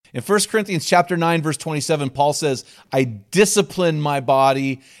In 1 Corinthians chapter 9, verse 27, Paul says, I discipline my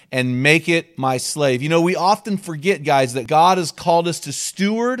body and make it my slave. You know, we often forget, guys, that God has called us to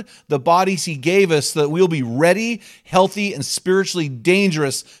steward the bodies he gave us so that we'll be ready, healthy, and spiritually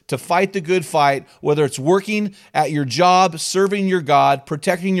dangerous to fight the good fight, whether it's working at your job, serving your God,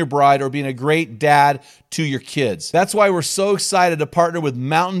 protecting your bride, or being a great dad to your kids. That's why we're so excited to partner with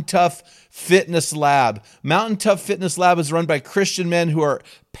Mountain Tough Fitness Lab. Mountain Tough Fitness Lab is run by Christian men who are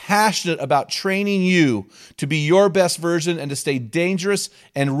passionate about training you to be your best version and to stay dangerous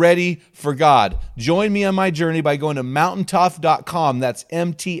and ready for God. Join me on my journey by going to mountaintough.com. That's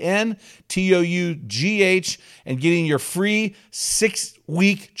MTNTOUGH, and getting your free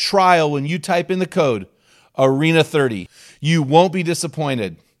 6-week trial when you type in the code ARENA30. You won't be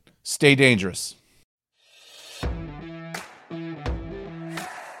disappointed. Stay dangerous.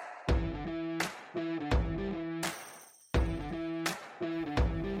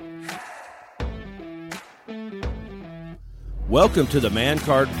 Welcome to the Man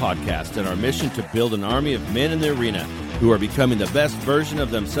Card Podcast and our mission to build an army of men in the arena who are becoming the best version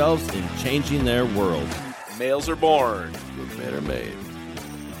of themselves and changing their world. Males are born, but men are made.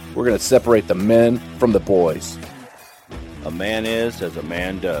 We're going to separate the men from the boys. A man is as a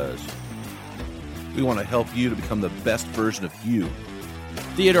man does. We want to help you to become the best version of you.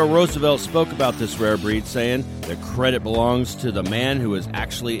 Theodore Roosevelt spoke about this rare breed, saying, the credit belongs to the man who is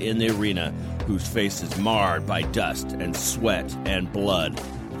actually in the arena, whose face is marred by dust and sweat and blood.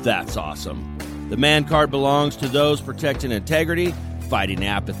 That's awesome. The man card belongs to those protecting integrity, fighting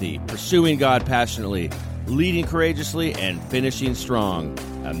apathy, pursuing God passionately, leading courageously, and finishing strong.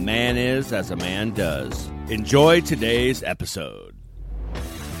 A man is as a man does. Enjoy today's episode.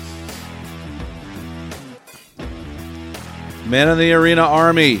 Men in the Arena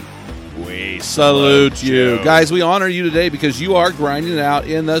Army, we salute you. Guys, we honor you today because you are grinding it out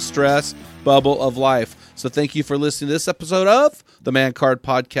in the stress bubble of life. So thank you for listening to this episode of the Man Card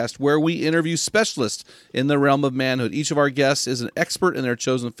Podcast, where we interview specialists in the realm of manhood. Each of our guests is an expert in their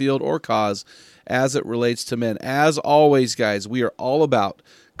chosen field or cause as it relates to men. As always, guys, we are all about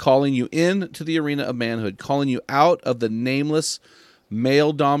calling you into the arena of manhood, calling you out of the nameless,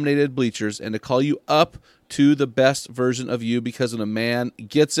 male-dominated bleachers, and to call you up to the best version of you, because when a man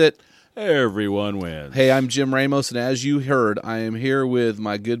gets it, everyone wins. Hey, I'm Jim Ramos, and as you heard, I am here with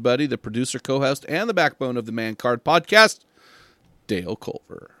my good buddy, the producer, co-host, and the backbone of the Man Card Podcast, Dale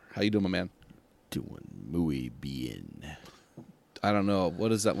Culver. How you doing, my man? Doing muy bien. I don't know.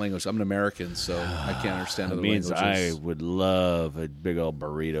 What is that language? I'm an American, so I can't understand other languages. It means I would love a big old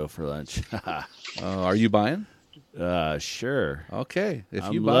burrito for lunch. Are you buying? Sure. Okay.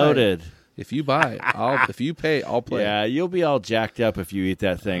 I'm loaded. If you buy, if you pay, I'll play. Yeah, you'll be all jacked up if you eat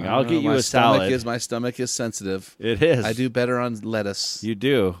that thing. I'll get you a salad. My stomach is sensitive. It is. I do better on lettuce. You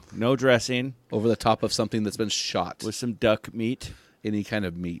do. No dressing. Over the top of something that's been shot. With some duck meat. Any kind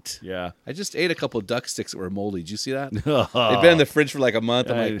of meat. Yeah. I just ate a couple of duck sticks that were moldy. Did you see that? They've been in the fridge for like a month.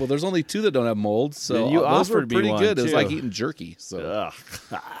 I'm like, well, there's only 2 that don't have mold, so you those were offered me pretty one, good. too. It was like eating jerky. So.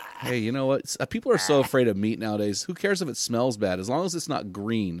 Hey, you know what? People are so afraid of meat nowadays. Who cares if it smells bad? As long as it's not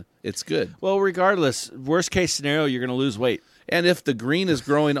green, it's good. Well, regardless, worst case scenario, you're going to lose weight. And if the green is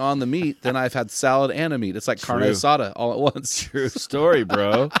growing on the meat, then I've had salad and a meat. It's like carne asada all at once. True story,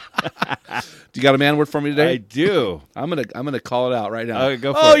 bro. Do you got a man word for me today? I do. I'm gonna call it out right now. Okay,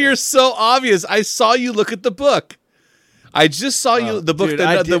 go for it. You're so obvious. I saw you look at the book. I just saw you. The book. Dude,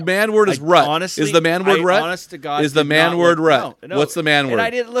 the man word is rut. Honestly, is the man word rut? Honest to God, is the man word rut? No. What's the man word? And I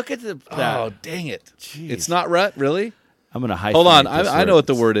didn't look at that. Oh, dang it! Jeez. It's not rut, really. I'm gonna hyphenate. Hold on, this I know what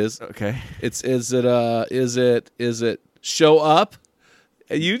the word is. Okay. Is it show up?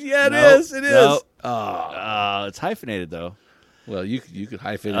 It is. It is. Nope. It's hyphenated though. Well, you could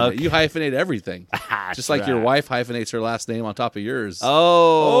hyphenate. Okay. You hyphenate everything, just like your wife hyphenates her last name on top of yours.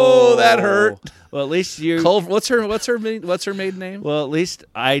 Oh, that hurt. Well, at least you. What's her maiden name? Well, at least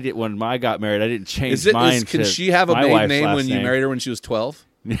I did when I got married. I didn't change mine. Can she have a maiden name when you married her when she was 12?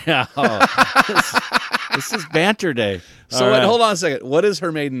 Yeah. This is banter day. So hold on a second. What is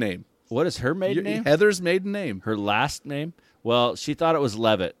her maiden name? What is her maiden name? Heather's maiden name. Her last name? Well, she thought it was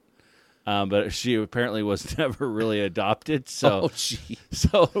Levitt. But she apparently was never really adopted. So,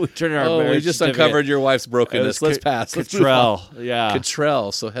 so we turned our marriage. We just uncovered your wife's brokenness. Let's pass. Cottrell, yeah,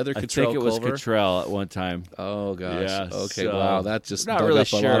 Cottrell. So Heather Cottrell. I think it was Culver? Cottrell at one time. Oh gosh. Yeah, okay. So wow. That just not dug really up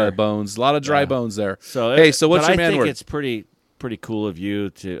sure. a lot of bones. A lot of dry bones there. So hey, so what's your man word? I think it's pretty cool of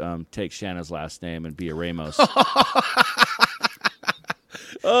you to take Shanna's last name and be a Ramos.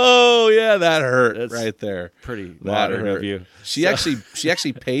 Oh yeah, that hurt That's right there. Pretty That modern hurt. of you. She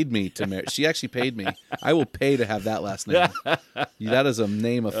actually paid me to marry. She actually paid me. I will pay to have that last name. That is a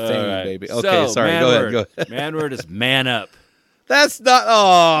name of fame, All right. baby. So, Okay, sorry. man Go word. ahead. Man word is man up. That's not. Oh,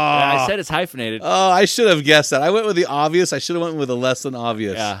 I said it's hyphenated. I should have guessed that. I went with the obvious. I should have went with the less than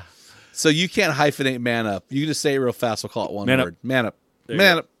obvious. Yeah. So you can't hyphenate man up. You can just say it real fast. We'll call it one Man up. word. Man up. There you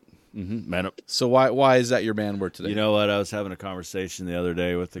Man go. up. Man up. So why is that your man word today? You know what? I was having a conversation the other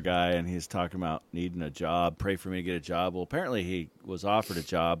day with the guy, and he's talking about needing a job. Pray for me to get a job. Well, apparently he was offered a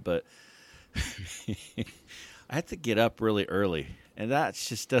job, but I had to get up really early. And that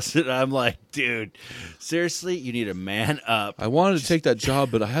just doesn't. I'm like, dude, seriously, you need to man up. I wanted to take that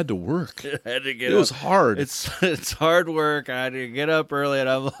job, but I had to work. I had to get It was up. hard. It's hard work. I had to get up early, and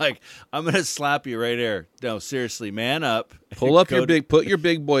I'm like, I'm gonna slap you right here. No, seriously, man up. Put your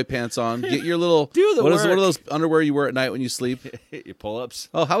big boy pants on. Get your little. Do the what work. are those underwear you wear at night when you sleep? Your pull-ups.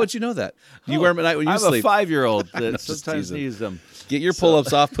 Oh, how would you know that? You wear them at night when you I'm sleep. a 5-year-old that Just sometimes teasing. needs them. Get your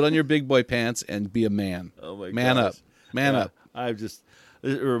pull-ups off. Put on your big boy pants and be a man. Oh my man gosh. up. Man Yeah. up.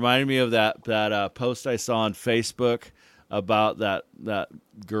 It reminded me of that post I saw on Facebook about that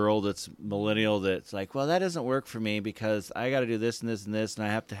girl that's millennial that's like, well, that doesn't work for me because I got to do this and this and this, and I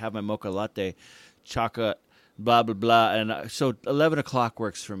have to have my mocha latte, chocolate, blah blah blah, and so 11 o'clock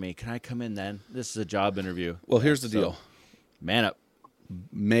works for me. Can I come in then? This is a job interview. Well, here's the deal. Man up,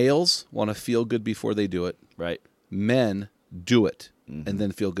 Males want to feel good before they do it. right? Men do it and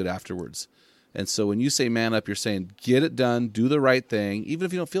then feel good afterwards. And so when you say man up, you're saying get it done, do the right thing, even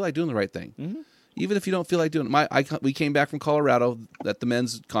if you don't feel like doing the right thing. Mm-hmm. Even if you don't feel like doing it. We came back from Colorado at the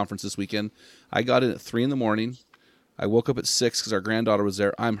men's conference this weekend. I got in at 3 a.m. I woke up at 6 because our granddaughter was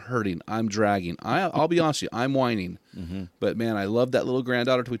there. I'm hurting. I'm dragging. I'll be honest with you. I'm whining. But, man, I loved that little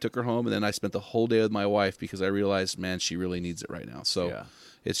granddaughter until we took her home. And then I spent the whole day with my wife because I realized, man, she really needs it right now. So Yeah.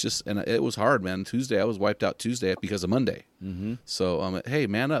 it's just – and it was hard, man. Tuesday, I was wiped out Tuesday because of Monday. So, hey,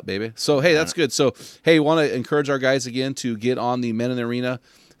 man up, baby. So, hey, that's good. So, hey, want to encourage our guys again to get on the Men in the Arena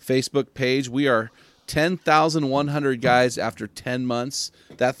Facebook page. We are 10,100 guys after 10 months.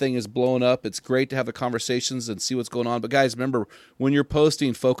 That thing is blowing up. It's great to have the conversations and see what's going on. But guys, remember, when you're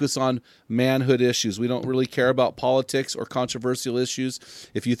posting, focus on manhood issues. We don't really care about politics or controversial issues.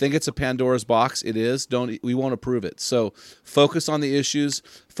 If you think it's a Pandora's box, it is. We won't approve it. So focus on the issues.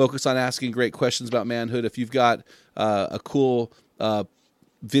 Focus on asking great questions about manhood. If you've got a cool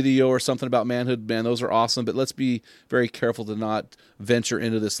video or something about manhood, man, those are awesome. But let's be very careful to not venture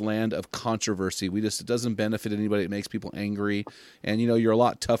into this land of controversy. It doesn't benefit anybody. It makes people angry. And, you're a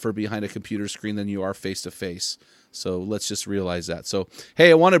lot tougher behind a computer screen than you are face to face. So let's just realize that. So, hey,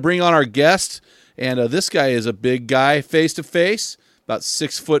 I want to bring on our guest. And this guy is a big guy face to face, about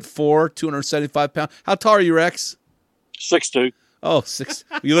 6'4", 275 pounds. How tall are you, Rex? 6'2". Oh, 6.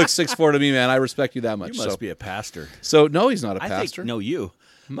 You look 6'4" to me, man. I respect you that much. You must be a pastor. So no, he's not a I pastor. think no, you.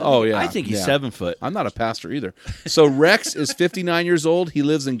 Oh, yeah. I think he's yeah. 7 foot. I'm not a pastor either. So Rex is 59 years old. He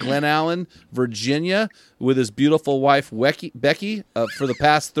lives in Glen Allen, Virginia, with his beautiful wife, Becky, for the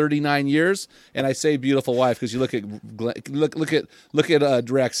past 39 years. And I say beautiful wife because you look at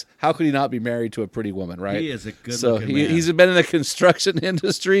Rex. How could he not be married to a pretty woman, right? He is a good-looking man. He's been in the construction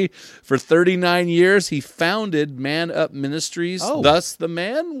industry for 39 years. He founded Man Up Ministries, thus the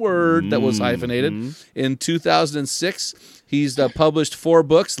man word that was hyphenated, in 2006. He's published 4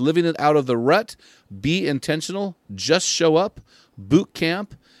 books: Living It Out of the Rut, Be Intentional, Just Show Up, Boot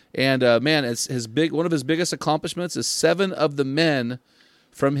Camp, and man, it's one of his biggest accomplishments is 7 of the men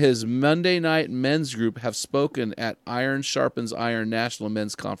from his Monday night men's group have spoken at Iron Sharpens Iron National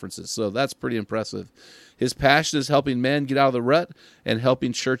Men's Conferences. So that's pretty impressive. His passion is helping men get out of the rut and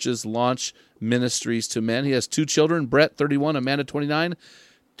helping churches launch ministries to men. He has 2 children, Brett, 31, Amanda, 29,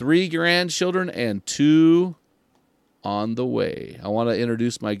 3 grandchildren, and 2 on the way. I want to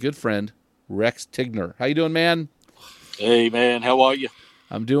introduce my good friend, Rex Tigner. How you doing, man? Hey, man. How are you?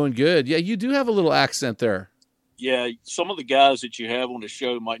 I'm doing good. Yeah, you do have a little accent there. Yeah, some of the guys that you have on the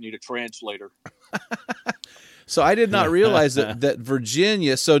show might need a translator. So I did not realize that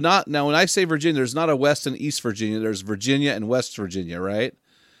Virginia, now when I say Virginia, there's not a West and East Virginia. There's Virginia and West Virginia, right?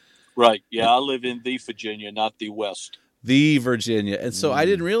 Right. Yeah, I live in the Virginia, not the West. The Virginia. And so I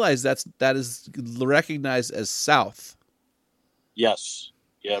didn't realize that is recognized as South. Yes.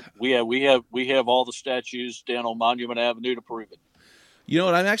 Yeah, we have all the statues down on Monument Avenue to prove it. You know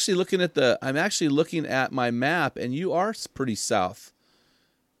what? I'm actually looking at my map, and you are pretty south.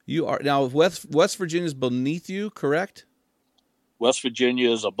 You are now West Virginia is beneath you, correct? West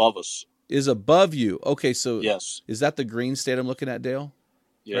Virginia is above us. Is above you. Okay, so yes. Is that the green state I'm looking at, Dale?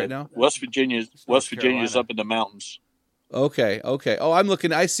 Yeah. Right now? West Virginia is up in the mountains. Okay. Oh, I'm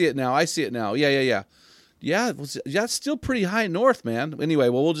looking. I see it now. Yeah. Yeah, that's still pretty high north, man. Anyway,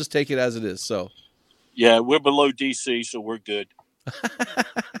 well, we'll just take it as it is. So, Yeah, we're below DC, so we're good.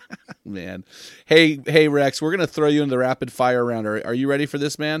 man. Hey, Rex, we're gonna throw you in the rapid fire round. Are you ready for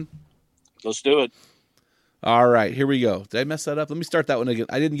this, man? Let's do it. All right, here we go. Did I mess that up? Let me start that one again.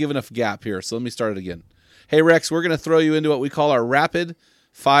 I didn't give enough gap here, so let me start it again. Hey, Rex, we're gonna throw you into what we call our rapid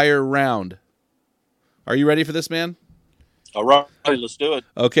fire round. Are you ready for this, man? All right, let's do it.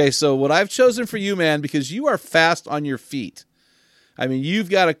 Okay, so what I've chosen for you, man, because you are fast on your feet. I mean, you've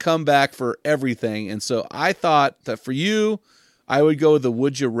got to come back for everything. And so I thought that for you, I would go the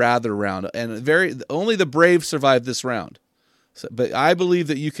would you rather round. And only the brave survive this round. So, but I believe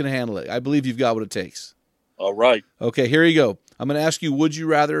that you can handle it. I believe you've got what it takes. All right. Okay, here you go. I'm going to ask you would you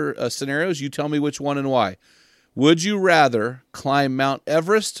rather scenarios. You tell me which one and why. Would you rather climb Mount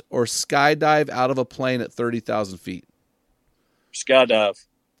Everest or skydive out of a plane at 30,000 feet? Skydive.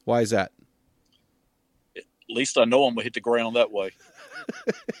 Why is that? At least I know I'm going to hit the ground that way.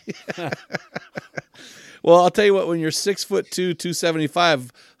 Well, I'll tell you what, when you're 6'2",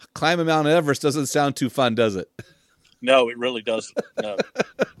 275, climbing Mount Everest doesn't sound too fun, does it? No, it really doesn't. No.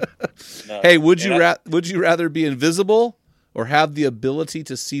 Hey, would you rather be invisible or have the ability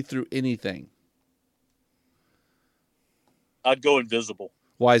to see through anything? I'd go invisible.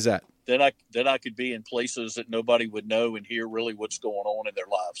 Why is that? Then I could be in places that nobody would know and hear really what's going on in their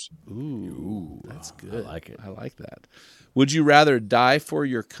lives. Ooh, that's good. I like it. I like that. Would you rather die for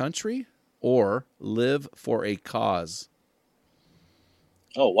your country or live for a cause?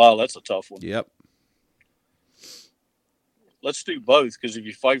 Oh, wow, that's a tough one. Yep. Let's do both, because if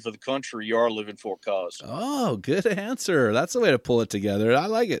you fight for the country, you are living for a cause. Oh, good answer. That's the way to pull it together. I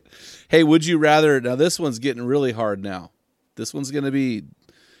like it. Hey, would you rather, now this one's getting really hard now. This one's going to be,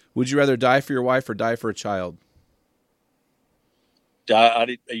 would you rather die for your wife or die for a child?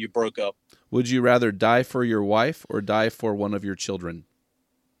 You broke up. Would you rather die for your wife or die for one of your children?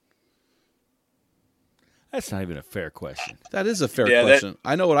 That's not even a fair question. That is a fair Yeah, question.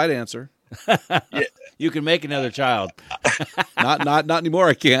 I know what I'd answer. Yeah. You can make another child. Not anymore.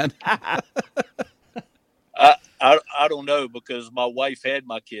 I can't. I don't know, because my wife had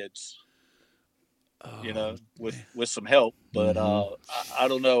my kids, with some help, but I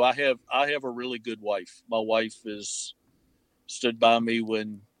don't know. I have a really good wife. My wife has stood by me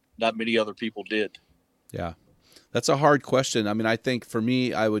when not many other people did. Yeah, that's a hard question. I mean, I think for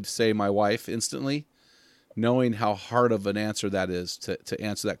me, I would say my wife instantly, knowing how hard of an answer that is to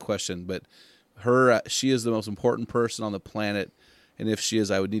answer that question. But she is the most important person on the planet. And if she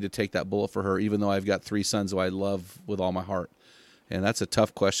is, I would need to take that bullet for her, even though I've got 3 sons who I love with all my heart. And that's a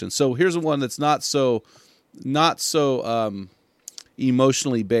tough question. So here's one that's not so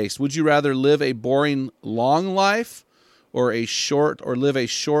emotionally based. Would you rather live a boring, long life or have a short,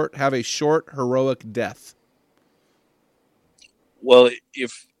 heroic death? Well,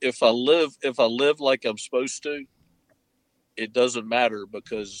 if I live like I'm supposed to, it doesn't matter,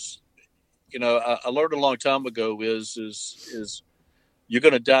 because, I learned a long time ago is you're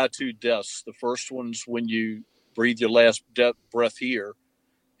going to die 2 deaths. The first one's when you breathe your last breath here,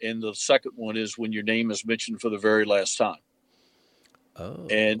 and the second one is when your name is mentioned for the very last time. Oh.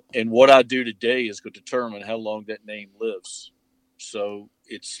 And what I do today is going to determine how long that name lives. So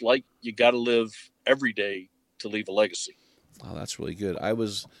it's like you got to live every day to leave a legacy. Oh, that's really good. I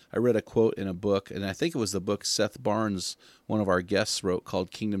read a quote in a book, and I think it was the book Seth Barnes, one of our guests, wrote,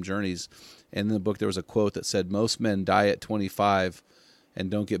 called Kingdom Journeys. And in the book there was a quote that said, most men die at 25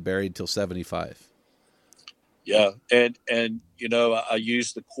 and don't get buried till 75. Yeah, and I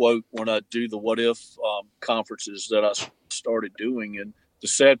use the quote when I do the What If conferences that I started doing. And the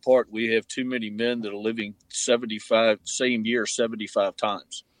sad part, we have too many men that are living 75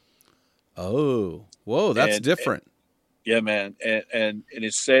 times. Oh, whoa, that's different. Yeah, man, and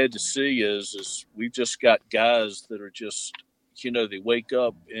it's sad to see is we've just got guys that are just, they wake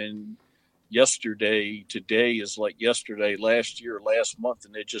up and today is like yesterday, last year, last month,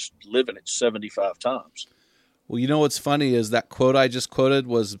 and they're just living it 75 times. Well, you know what's funny is that quote I just quoted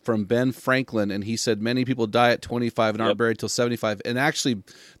was from Ben Franklin, and he said many people die at 25 and aren't buried till 75. And actually,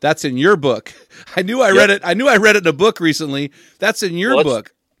 that's in your book. I knew I read it. I knew I read it in a book recently. That's in your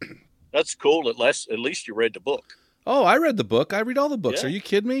book. That's cool. At least you read the book. Oh, I read the book. I read all the books. Yeah. Are you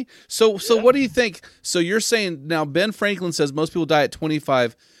kidding me? So what do you think? So you're saying now Ben Franklin says most people die at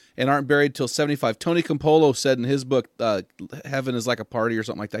 25 and aren't buried till 75. Tony Campolo said in his book, Heaven is Like a Party or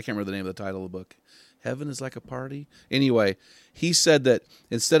something like that. I can't remember the name of the title of the book. Heaven is Like a Party? Anyway, he said that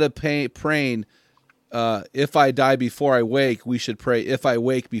instead of praying, if I die before I wake, we should pray, if I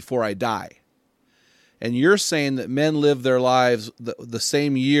wake before I die. and you're saying that men live their lives the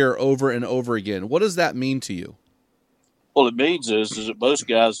same year over and over again. What does that mean to you? Well, it means is that most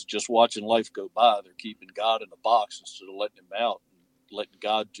guys are just watching life go by. They're keeping God in a box instead of letting him out and letting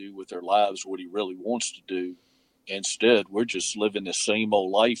God do with their lives what he really wants to do. Instead, we're just living the same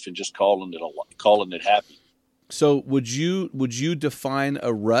old life and just calling it happy. So would you define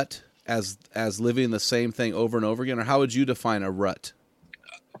a rut as living the same thing over and over again, or how would you define a rut?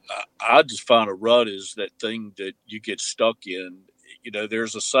 I just find a rut is that thing that you get stuck in. You know,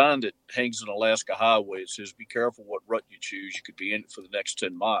 there's a sign that hangs in Alaska Highway. It says, "Be careful what rut you choose. You could be in it for the next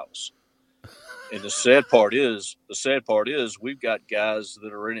 10 miles." And the sad part is we've got guys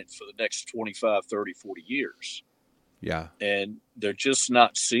that are in it for the next 25, 30, 40 years. Yeah. And they're just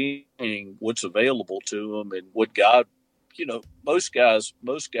not seeing what's available to them and what God, you know, most guys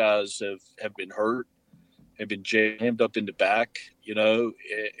have been hurt, have been jammed up in the back, you know,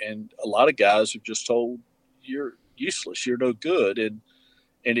 and a lot of guys are just told, you're useless, you're no good. And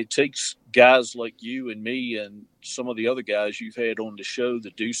it takes guys like you and me and some of the other guys you've had on the show, the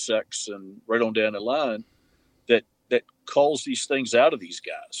Deucex and right on down the line, that calls these things out of these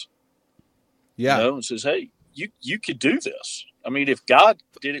guys. Yeah. You know, and says, hey, you could do this. I mean, if God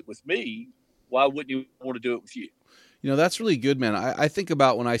did it with me, why wouldn't you want to do it with you? You know, that's really good, man. I think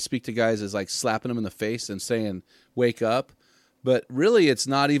about when I speak to guys as like slapping them in the face and saying, wake up. But really, it's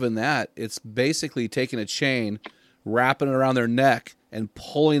not even that. It's basically taking a chain, wrapping it around their neck, and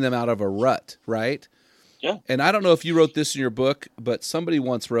pulling them out of a rut, right? Yeah. And I don't know if you wrote this in your book, but somebody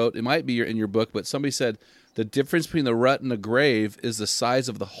once wrote, it might be in your book, but somebody said, the difference between the rut and the grave is the size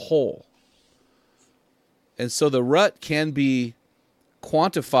of the hole. And so the rut can be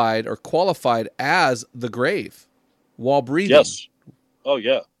quantified or qualified as the grave while breathing. Yes. Oh,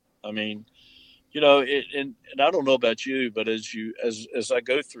 yeah. I mean, you know, and I don't know about you, but as I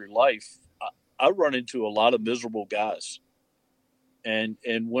go through life, I run into a lot of miserable guys. And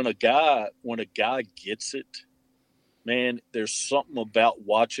when a guy gets it, man, there's something about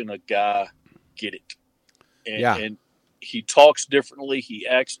watching a guy get it. And he talks differently, he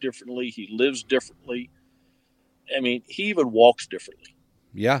acts differently, he lives differently. I mean, he even walks differently.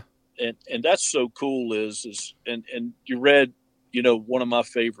 Yeah. And that's so cool is you read, you know, one of my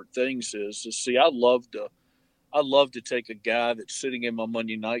favorite things is see, I love to take a guy that's sitting in my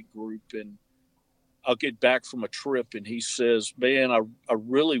Monday night group and I'll get back from a trip and he says, man, I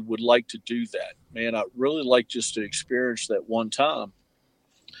really would like to do that. Man, I'd really like just to experience that one time.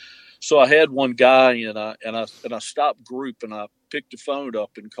 So I had one guy and I stopped group and I picked the phone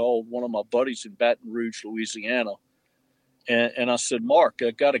up and called one of my buddies in Baton Rouge, Louisiana. And I said, Mark, I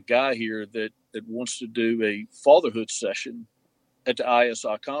got a guy here that wants to do a fatherhood session at the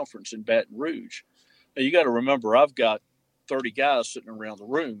ISI conference in Baton Rouge. Now you got to remember, I've got 30 guys sitting around the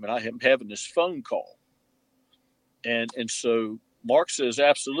room and I am having this phone call. And so Mark says,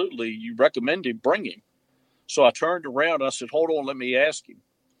 absolutely. You recommend him, bring him. So I turned around and I said, hold on, let me ask him.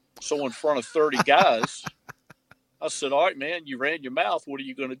 So in front of 30 guys, I said, all right, man, you ran your mouth. What are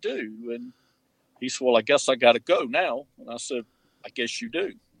you going to do? And he said, well, I guess I got to go now. And I said, I guess you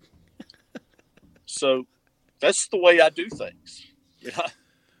do. So that's the way I do things. You know?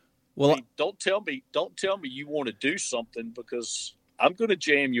 Well, I mean, don't tell me you want to do something because I'm going to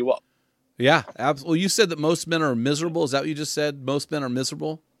jam you up. Yeah, absolutely. Well, you said that most men are miserable. Is that what you just said? Most men are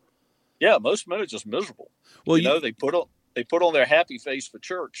miserable? Yeah, most men are just miserable. Well, you know, they put on their happy face for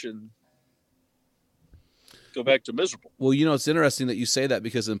church and go back to miserable. Well, you know, it's interesting that you say that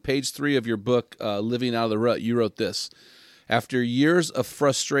because in page 3 of your book, Living Out of the Rut, you wrote this. After years of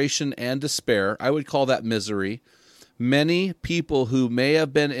frustration and despair, I would call that misery, many people who may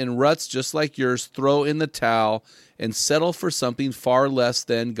have been in ruts just like yours throw in the towel and settle for something far less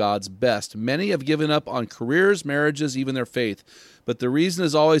than God's best. Many have given up on careers, marriages, even their faith. But the reason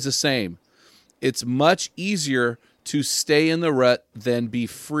is always the same. It's much easier to stay in the rut than be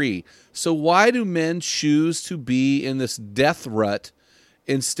free. So why do men choose to be in this death rut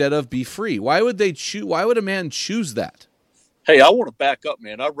instead of be free? Why would they choose? Why would a man choose that? Hey, I want to back up,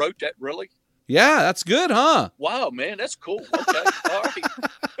 man. I wrote that, really? Yeah, that's good, huh? Wow, man, that's cool. Okay, all right.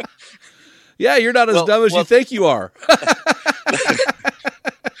 Yeah, you're not as dumb as you think you are.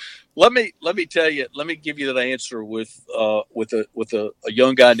 Let me tell you. Let me give you that answer with a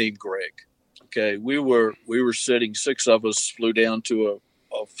young guy named Greg. Okay, we were sitting. 6 of us flew down to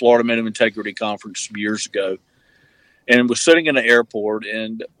a Florida Men of Integrity conference some years ago, and was sitting in the airport.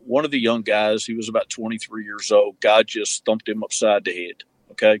 And one of the young guys, he was about 23 years old. God just thumped him upside the head.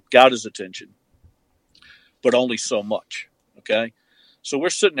 Okay, got his attention, but only so much. Okay, so we're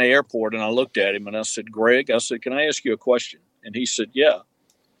sitting in the airport, and I looked at him and I said, Greg, I said, can I ask you a question? And he said, yeah.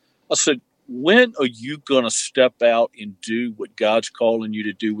 I said, when are you going to step out and do what God's calling you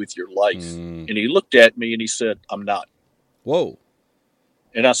to do with your life? And he looked at me and he said, I'm not. Whoa.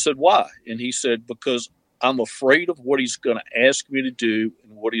 And I said, why? And he said, because I'm afraid of what he's going to ask me to do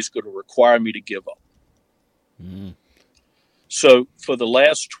and what he's going to require me to give up. So for the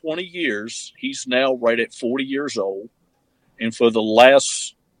last 20 years, he's now right at 40 years old. And for the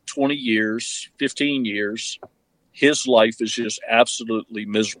last 20 years, 15 years, his life is just absolutely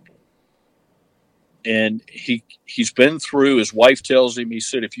miserable. And he's been through, his wife tells him, he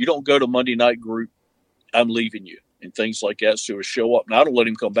said, if you don't go to Monday night group, I'm leaving you, and things like that. So he'll show up. And I don't let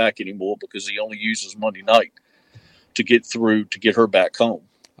him come back anymore because he only uses Monday night to get her back home.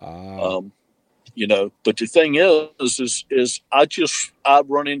 You know, but the thing is I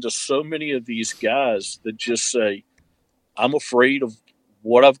run into so many of these guys that just say, I'm afraid of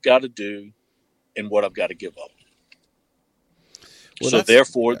what I've got to do and what I've got to give up. Well, so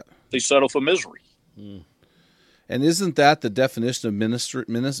therefore they settle for misery. And isn't that the definition of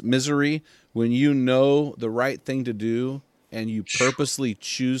misery, when you know the right thing to do and you purposely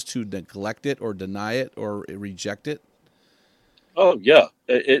choose to neglect it or deny it or reject it? Oh, yeah.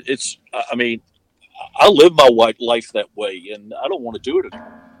 It's, I mean, I live my life that way, and I don't want to do it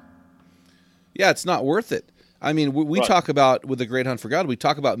anymore. Yeah, it's not worth it. I mean, we talk about, with the Great Hunt for God, we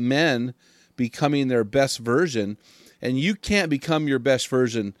talk about men becoming their best version, and you can't become your best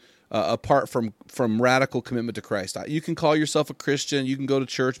version apart from radical commitment to Christ. You can call yourself a Christian, you can go to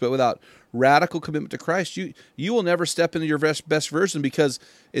church, but without radical commitment to Christ, you will never step into your best version, because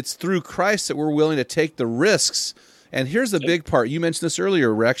it's through Christ that we're willing to take the risks. And here's the big part. You mentioned this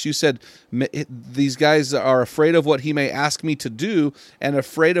earlier, Rex. You said these guys are afraid of what he may ask me to do and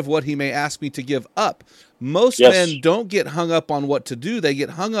afraid of what he may ask me to give up. Most men don't get hung up on what to do. They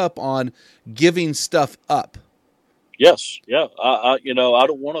get hung up on giving stuff up. Yes. Yeah. I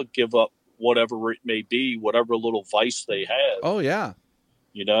don't want to give up whatever it may be, whatever little vice they have. Oh yeah.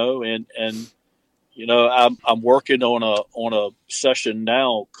 You know, and you know, I'm working on a session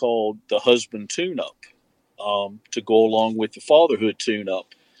now called the Husband Tune-Up, to go along with the Fatherhood Tune-Up.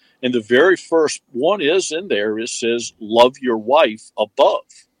 And the very first one is in there. It says, love your wife above.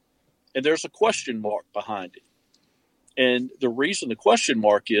 And there's a question mark behind it. And the reason the question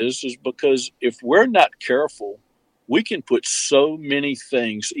mark is because if we're not careful, we can put so many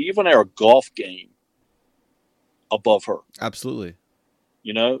things, even our golf game, above her. Absolutely.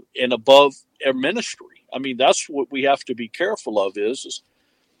 You know, and above our ministry. I mean, that's what we have to be careful of is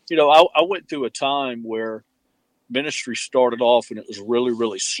you know, I went through a time where ministry started off and it was really,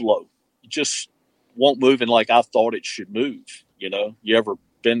 really slow. It just won't move in like I thought it should move. You know, you ever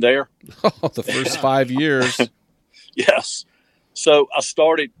been there? Oh, the first 5 years. Yes. So I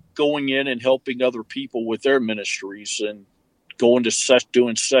started going in and helping other people with their ministries and going to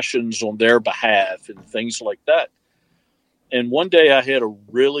doing sessions on their behalf and things like that. And one day I had a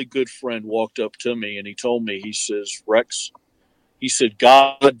really good friend walked up to me and he told me, he says, Rex, he said,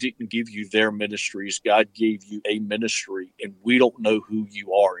 God didn't give you their ministries. God gave you a ministry, and we don't know who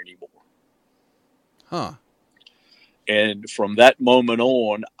you are anymore. Huh. And from that moment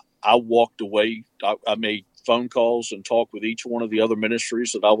on, I walked away. I made phone calls and talked with each one of the other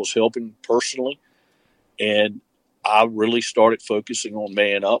ministries that I was helping personally. And I really started focusing on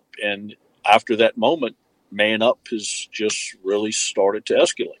Man Up. And after that moment, Man Up has just really started to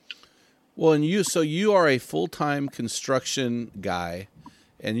escalate. Well, and you are a full-time construction guy,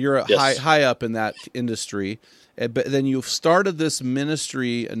 and you're Yes. high up in that industry. But then you've started this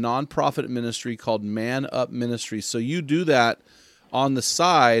ministry, a nonprofit ministry called Man Up Ministries. So you do that on the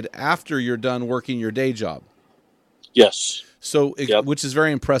side after you're done working your day job. Yes. So, Yep. Which is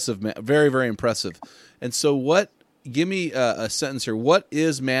very impressive, very, very impressive. And so give me a sentence here. What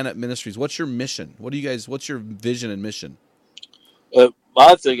is Man Up Ministries? What's your mission? What's your vision and mission?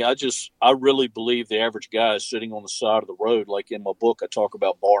 My thing, I really believe the average guy is sitting on the side of the road. Like in my book, I talk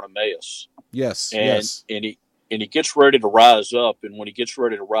about Bartimaeus. Yes. And he gets ready to rise up. And when he ggets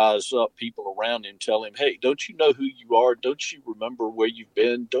ready to rise up, people around him tell him, hey, don't you know who you are? Don't you remember where you've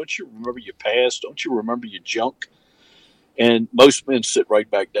been? Don't you remember your past? Don't you remember your junk? And most men sit right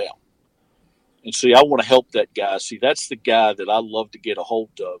back down. And see, I want to help that guy. See, that's the guy that I love to get a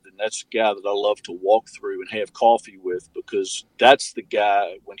hold of. And that's the guy that I love to walk through and have coffee with, because that's the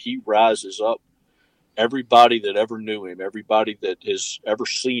guy, when he rises up, everybody that ever knew him, everybody that has ever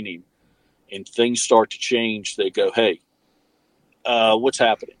seen him, and things start to change, they go, hey, what's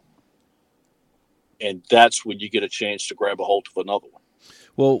happening? And that's when you get a chance to grab a hold of another one.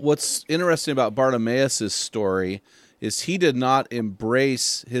 Well, what's interesting about Bartimaeus' story is he did not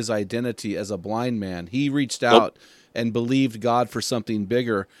embrace his identity as a blind man. He reached out and believed God for something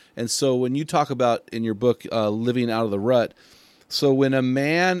bigger. And so when you talk about in your book, Living Out of the Rut, so when a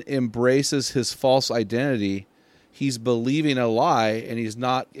man embraces his false identity, he's believing a lie and he's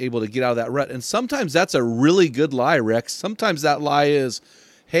not able to get out of that rut. And sometimes that's a really good lie, Rex. Sometimes that lie is,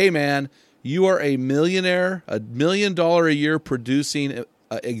 hey, man, you are a millionaire, $1 million a year producing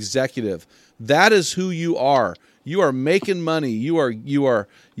executive. That is who you are. You are making money. You are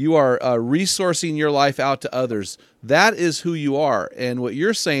resourcing your life out to others. That is who you are. And what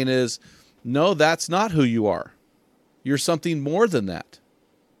you're saying is, no, that's not who you are. You're something more than that.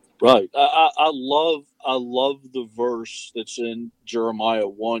 Right. I love the verse that's in Jeremiah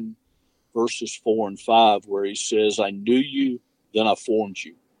 1, verses 4 and 5, where he says, I knew you, then I formed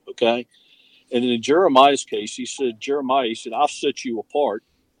you. Okay. And in Jeremiah's case, he said, I've set you apart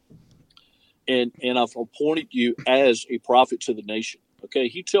and I've appointed you as a prophet to the nation. Okay.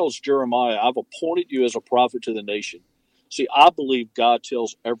 He tells Jeremiah, I've appointed you as a prophet to the nation. See, I believe God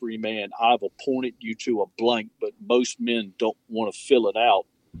tells every man, I've appointed you to a blank, but most men don't want to fill it out,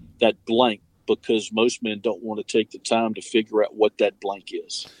 that blank, because most men don't want to take the time to figure out what that blank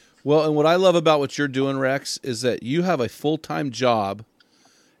is. Well, and what I love about what you're doing, Rex, is that you have a full-time job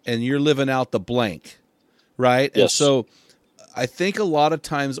and you're living out the blank, right? Yes. And so I think a lot of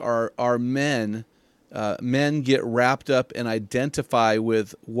times our men get wrapped up and identify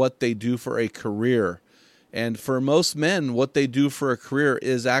with what they do for a career. And for most men, what they do for a career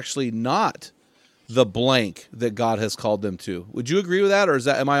is actually not the blank that God has called them to. Would you agree with that, or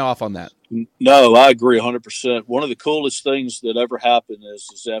am I off on that? No, I agree 100%. One of the coolest things that ever happened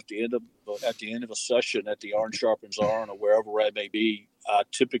is at the end of a session at the Iron Sharpens Iron or wherever I may be, I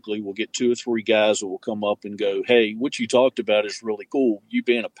typically will get 2 or 3 guys who will come up and go, hey, what you talked about is really cool, you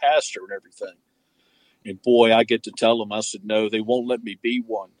being a pastor and everything. And boy, I get to tell them, I said, no, they won't let me be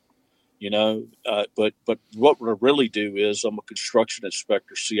one. But what I really do is I'm a construction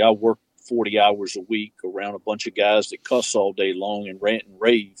inspector. See, I work 40 hours a week around a bunch of guys that cuss all day long and rant and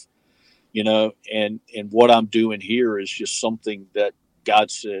rave, and what I'm doing here is just something that God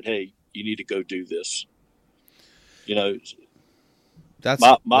said, hey, you need to go do this. That's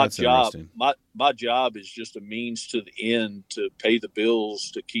my job. interesting. My job is just a means to the end to pay the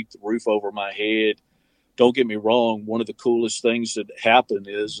bills, to keep the roof over my head. Don't get me wrong. One of the coolest things that happened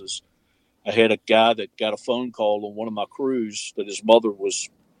is I had a guy that got a phone call on one of my crews that his mother was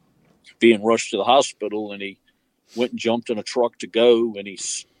being rushed to the hospital, and he went and jumped in a truck to go, and he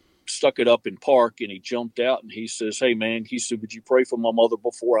stuck it up in park, and he jumped out, and he says, hey, man, he said, would you pray for my mother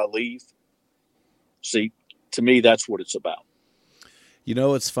before I leave? See, to me, that's what it's about.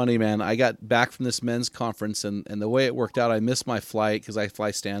 It's funny, man. I got back from this men's conference, and the way it worked out, I missed my flight because I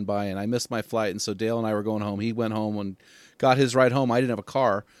fly standby, and I missed my flight, and so Dale and I were going home. He went home and got his ride home. I didn't have a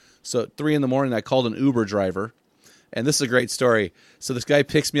car. So at 3 a.m, I called an Uber driver, and this is a great story. So this guy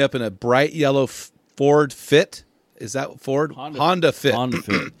picks me up in a bright yellow Ford Fit. Is that Ford? Honda Fit. Honda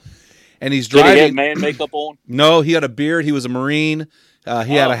Fit. And he's driving. Did he have man makeup on? No, he had a beard. He was a Marine.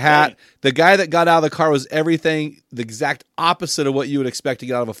 He had a hat. Dang. The guy that got out of the car was everything, the exact opposite of what you would expect to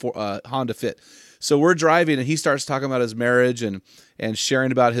get out of a Honda Fit. So we're driving, and he starts talking about his marriage and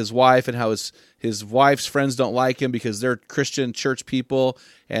sharing about his wife and how his wife's friends don't like him because they're Christian church people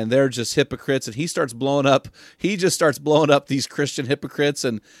and they're just hypocrites. And he starts blowing up. He just starts blowing up these Christian hypocrites.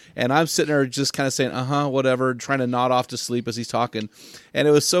 And I'm sitting there just kind of saying, whatever, trying to nod off to sleep as he's talking. And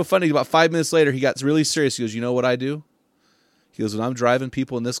it was so funny. About 5 minutes later, he got really serious. He goes, you know what I do? He goes, when I'm driving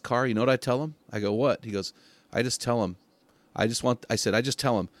people in this car, you know what I tell them? I go, what? He goes, I just tell them. I just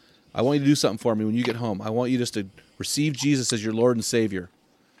tell them, I want you to do something for me when you get home. I want you just to receive Jesus as your Lord and Savior.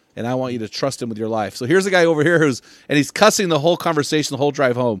 And I want you to trust him with your life. So here's a guy over here he's cussing the whole conversation, the whole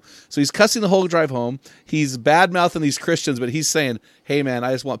drive home. So he's cussing the whole drive home. He's bad-mouthing these Christians, but he's saying, hey, man,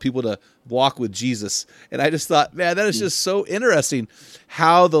 I just want people to walk with Jesus. And I just thought, man, that is just so interesting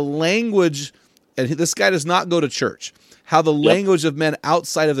how the language, and this guy does not go to church, how the language of men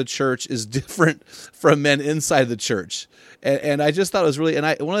outside of the church is different from men inside the church. And I just thought it was really, and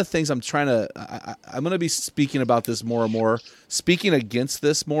one of the things I'm going to be speaking about this more and more, speaking against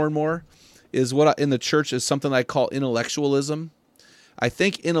this more and more, is what in the church is something I call intellectualism. I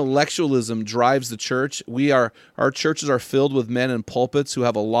think intellectualism drives the church. Our churches are filled with men in pulpits who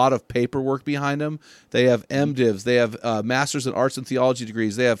have a lot of paperwork behind them. They have MDivs, they have Masters in Arts and Theology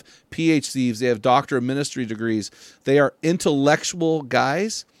degrees, they have PhDs, they have Doctor of Ministry degrees. They are intellectual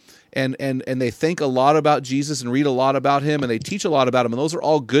guys. And they think a lot about Jesus and read a lot about him, and they teach a lot about him, and those are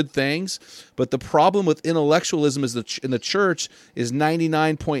all good things. But the problem with intellectualism is in the church is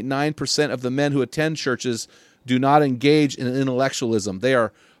 99.9% of the men who attend churches do not engage in intellectualism. They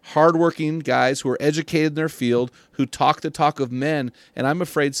are hardworking guys who are educated in their field, who talk the talk of men. And I'm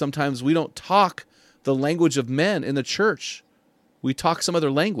afraid sometimes we don't talk the language of men in the church. We talk some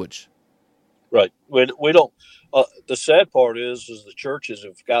other language. Right. We don't. The sad part is the churches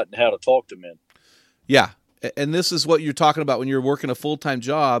have forgotten how to talk to men. Yeah. And this is what you're talking about when you're working a full-time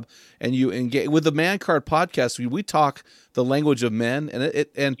job and you engage with the Man Card podcast. We talk the language of men,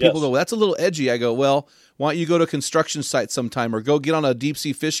 and people go, that's a little edgy. I go, well, why don't you go to a construction site sometime, or go get on a deep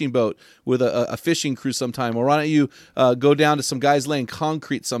sea fishing boat with a fishing crew sometime, or why don't you go down to some guys laying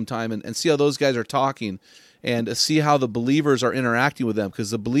concrete sometime and see how those guys are talking, and see how the believers are interacting with them, because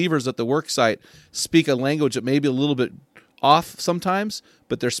the believers at the work site speak a language that may be a little bit off sometimes,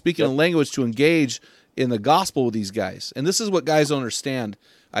 but they're speaking a language to engage in the gospel with these guys. And this is what guys don't understand,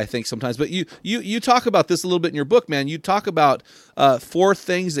 I think, sometimes. But you talk about this a little bit in your book, man. You talk about 4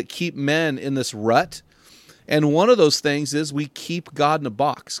 things that keep men in this rut. And one of those things is we keep God in a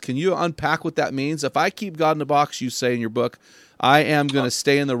box. Can you unpack what that means? If I keep God in a box, you say in your book, I am going to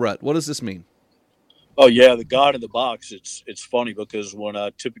stay in the rut. What does this mean? Oh yeah, the God in the box. It's funny because when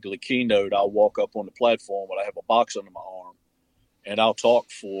I typically keynote, I'll walk up on the platform and I have a box under my arm, and I'll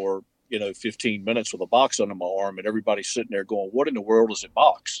talk for 15 minutes with a box under my arm, and everybody's sitting there going, "What in the world is a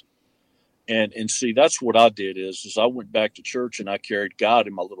box?" And see, that's what I did is I went back to church and I carried God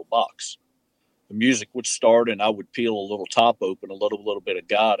in my little box. The music would start and I would peel a little top open, a little bit of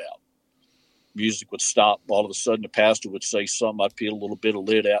God out. Music would stop. All of a sudden, the pastor would say something. I'd peel a little bit of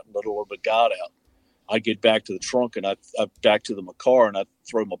lid out and a little bit of God out. I'd get back to the trunk and I'd back to my car and I'd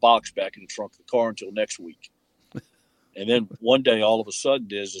throw my box back in the trunk of the car until next week. And then one day, all of a sudden,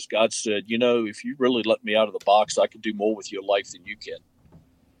 is God said, if you really let me out of the box, I can do more with your life than you can.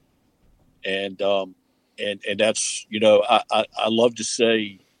 And that's, I love to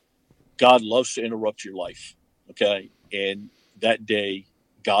say, God loves to interrupt your life. Okay. And that day,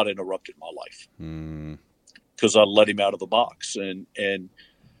 God interrupted my life because I let him out of the box. And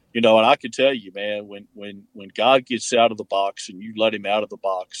I can tell you, man, when God gets out of the box and you let him out of the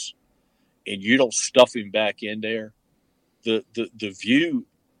box and you don't stuff him back in there, the view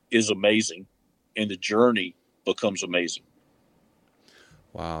is amazing and the journey becomes amazing.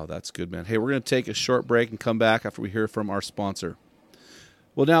 Wow, that's good, man. Hey, we're going to take a short break and come back after we hear from our sponsor.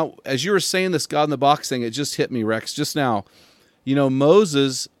 Well, now, as you were saying this God in the box thing, it just hit me, Rex, just now.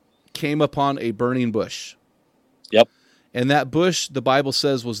 Moses came upon a burning bush. Yep. And that bush, the Bible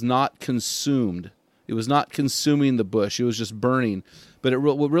says, was not consumed. It was not consuming the bush. It was just burning. But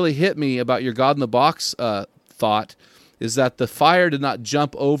what really hit me about your God in the box thought is that the fire did not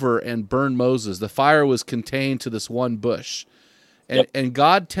jump over and burn Moses. The fire was contained to this one bush. And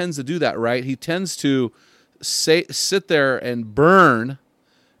God tends to do that, right? He tends to sit there and burn,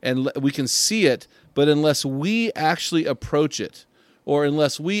 and we can see it, but unless we actually approach it, or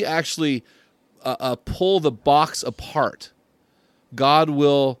unless we actually pull the box apart, God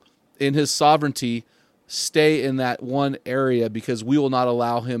will, in his sovereignty, stay in that one area because we will not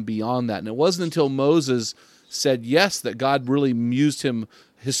allow him beyond that. And it wasn't until Moses said yes that God really used him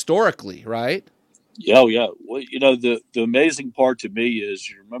historically, right? Yeah, yeah. Well, the amazing part to me is,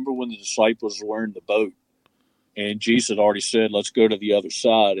 you remember when the disciples were in the boat and Jesus had already said, let's go to the other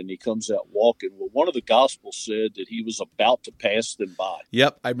side, and he comes out walking. Well, one of the Gospels said that he was about to pass them by.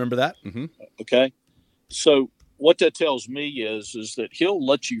 Yep, I remember that. Mm-hmm. Okay. So what that tells me is that he'll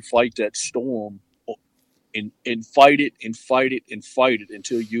let you fight that storm and fight it and fight it and fight it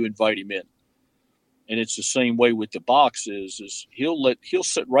until you invite him in. And it's the same way with the box is he'll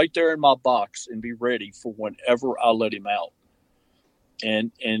sit right there in my box and be ready for whenever I let him out.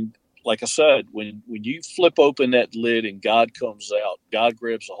 And like I said, when you flip open that lid and God comes out, God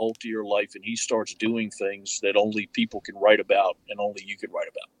grabs a hold to your life and he starts doing things that only people can write about and only you can write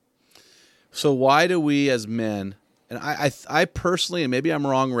about. So why do we as men, and I personally, and maybe I'm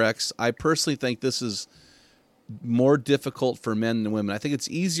wrong, Rex, I personally think this is more difficult for men than women. I think it's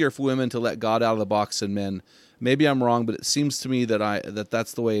easier for women to let God out of the box than men. Maybe I'm wrong, but it seems to me that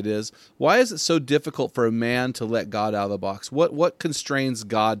that's the way it is. Why is it so difficult for a man to let God out of the box? What constrains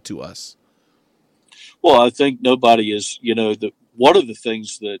God to us? Well, I think nobody is, one of the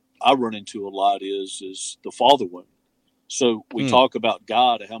things that I run into a lot is the father wound. So we talk about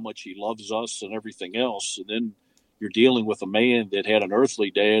God and how much he loves us and everything else. And then you're dealing with a man that had an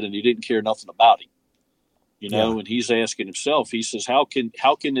earthly dad and he didn't care nothing about him. And he's asking himself, he says, how can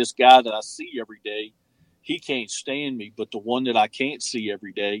this guy that I see every day, he can't stand me, but the one that I can't see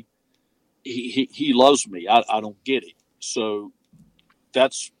every day, he loves me. I don't get it. So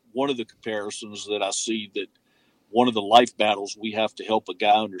that's one of the comparisons that I see, that one of the life battles we have to help a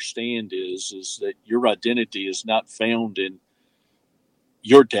guy understand is that your identity is not found in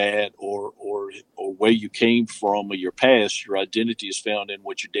your dad or where you came from or your past. Your identity is found in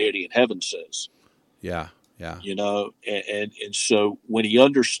what your daddy in heaven says. Yeah. Yeah. You know, and so when he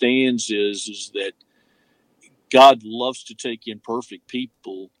understands is that God loves to take imperfect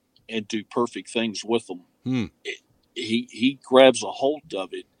people and do perfect things with them. He grabs a hold of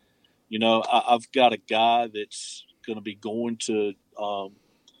it. You know, I've got a guy that's going to be going to the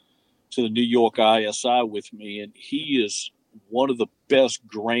New York ISI with me, and he is one of the best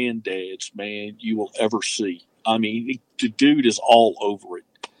granddads, man, you will ever see. I mean, the dude is all over it.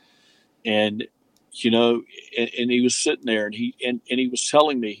 And, you know, and he was sitting there and he was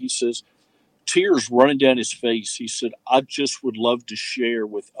telling me, he says, tears running down his face. He said, I just would love to share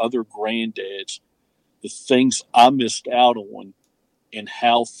with other granddads the things I missed out on and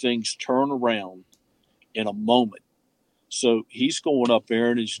how things turn around in a moment. So he's going up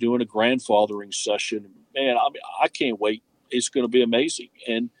there and he's doing a grandfathering session. Man, I mean, I can't wait. It's going to be amazing.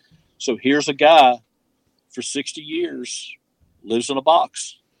 And so here's a guy for 60 years, lives in a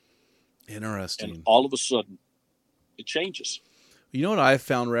box. Interesting. And all of a sudden, it changes. You know what I've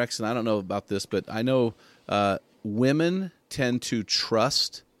found, Rex, and I don't know about this, but I know women tend to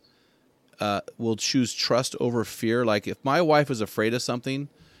trust, will choose trust over fear. Like if my wife is afraid of something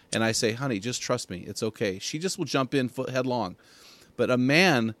and I say, honey, just trust me, it's okay, she just will jump in headlong. But a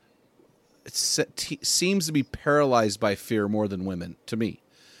man seems to be paralyzed by fear more than women, to me.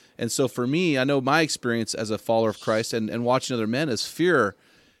 And so for me, I know my experience as a follower of Christ and watching other men is fear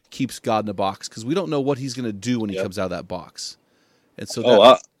keeps God in a box because we don't know what he's going to do when he comes out of that box. And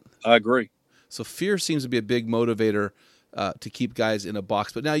so I agree. So fear seems to be a big motivator to keep guys in a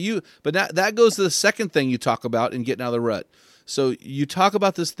box. But that goes to the second thing you talk about in getting out of the rut. So you talk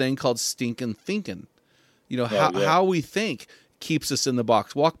about this thing called stinking thinking. You know, how we think keeps us in the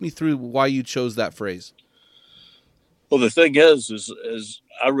box. Walk me through why you chose that phrase. Well, the thing is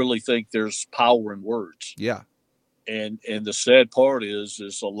I really think there's power in words. Yeah. And the sad part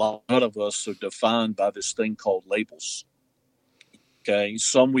is a lot of us are defined by this thing called labels. Okay.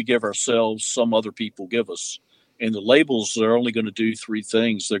 Some we give ourselves, some other people give us. And the labels are only going to do three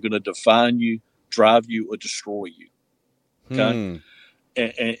things. They're going to define you, drive you, or destroy you. Okay.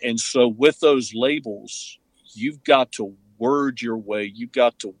 And so with those labels, you've got to word your way. You've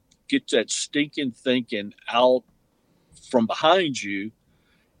got to get that stinking thinking out from behind you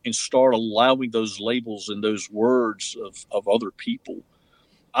and start allowing those labels and those words of other people.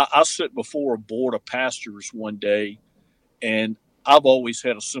 I sit before a board of pastors one day, and I've always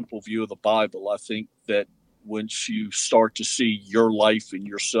had a simple view of the Bible. I think that once you start to see your life and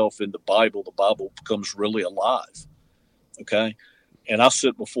yourself in the Bible becomes really alive. Okay. And I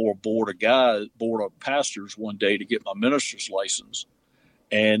sit before a board of pastors one day to get my minister's license.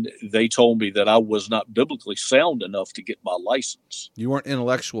 And they told me that I was not biblically sound enough to get my license. You weren't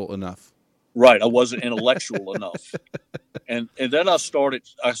intellectual enough. Right. I wasn't intellectual enough. And then I started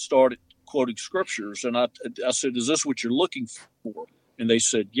quoting scriptures, and I said, is this what you're looking for? And they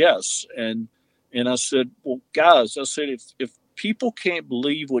said, yes. And I said, well, guys, I said, if people can't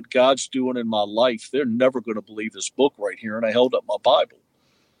believe what God's doing in my life, they're never going to believe this book right here. And I held up my Bible.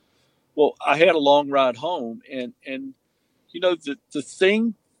 Well, I had a long ride home, and you know, the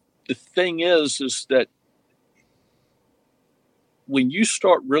thing is that when you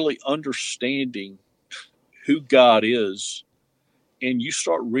start really understanding who God is, and you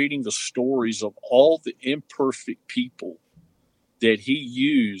start reading the stories of all the imperfect people that he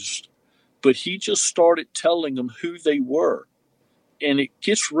used, but he just started telling them who they were. And it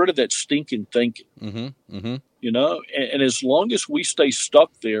gets rid of that stinking thinking, you know, and as long as we stay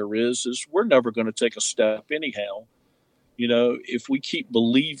stuck there is we're never going to take a step anyhow. You know, if we keep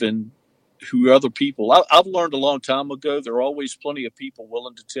believing who other people, I've learned a long time ago, there are always plenty of people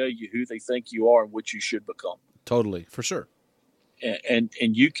willing to tell you who they think you are and what you should become. Totally. For sure. And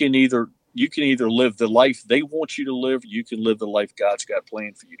you can either live the life they want you to live, or you can live the life God's got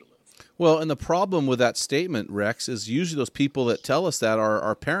planned for you to live. Well, and the problem with that statement, Rex, is usually those people that tell us that are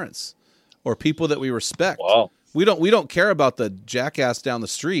our parents or people that we respect. Wow. We don't care about the jackass down the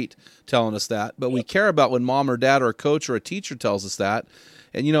street telling us that, but we care about when mom or dad or a coach or a teacher tells us that.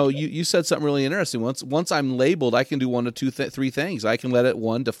 And you know, you said something really interesting. Once I'm labeled, I can do one of three things. I can let it,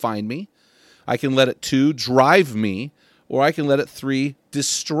 1, define me. I can let it, 2, drive me, or I can let it, 3,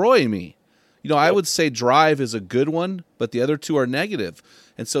 destroy me. You know, I would say drive is a good one, but the other 2 are negative.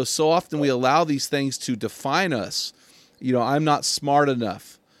 And so often we allow these things to define us. You know, I'm not smart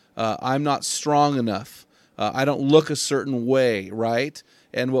enough. I'm not strong enough. I don't look a certain way, right?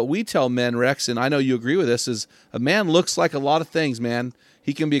 And what we tell men, Rex, and I know you agree with this, is a man looks like a lot of things, man.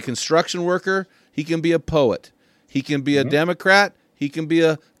 He can be a construction worker. He can be a poet. He can be a Democrat. He can be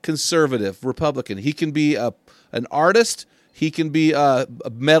a conservative Republican. He can be an artist. He can be a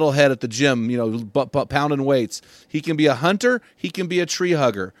metalhead at the gym, pounding weights. He can be a hunter. He can be a tree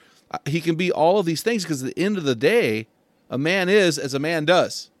hugger. He can be all of these things, because at the end of the day, a man is as a man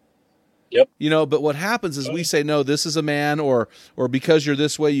does. Yep. But what happens is we say, no, this is a man, or because you're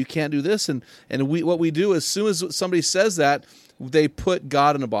this way, you can't do this. And what we do, as soon as somebody says that, they put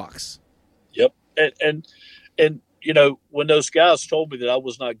God in a box. Yep. And when those guys told me that I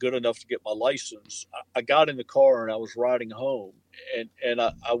was not good enough to get my license, I got in the car and I was riding home, and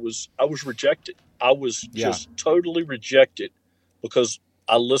I was rejected. I was just totally rejected, because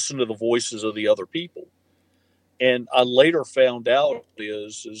I listened to the voices of the other people. And I later found out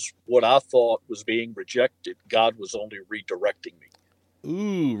is what I thought was being rejected, God was only redirecting me.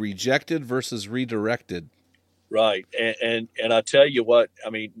 Ooh, rejected versus redirected. Right. And I tell you what, I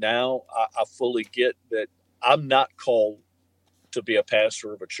mean, now I fully get that I'm not called to be a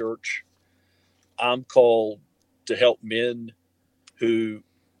pastor of a church. I'm called to help men who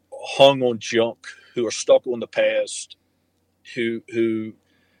hung on junk, who are stuck on the past, who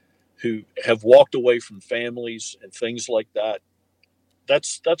have walked away from families and things like that.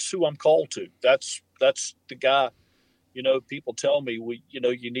 That's who I'm called to. That's the guy. People tell me,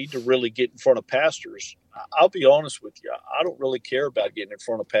 you need to really get in front of pastors. I'll be honest with you. I don't really care about getting in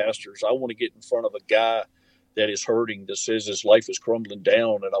front of pastors. I want to get in front of a guy that is hurting, that says his life is crumbling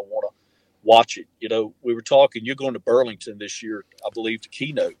down, and I want to watch it. We were talking, you're going to Burlington this year, I believe, to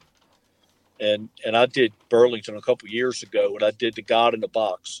keynote. And I did Burlington a couple of years ago, and I did the God in the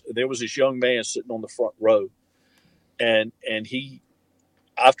Box. And there was this young man sitting on the front row, and he,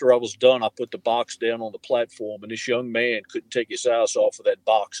 after I was done, I put the box down on the platform, and this young man couldn't take his eyes off of that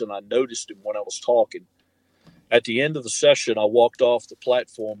box, and I noticed him when I was talking. At the end of the session, I walked off the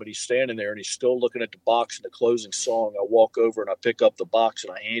platform, and he's standing there, and he's still looking at the box in the closing song. I walk over, and I pick up the box,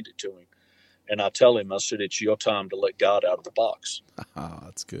 and I hand it to him. And I tell him, I said, it's your time to let God out of the box.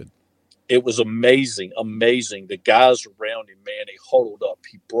 That's good. It was amazing. The guys around him, man, he huddled up.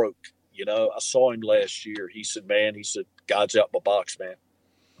 He broke. I saw him last year. He said, God's out my box, man.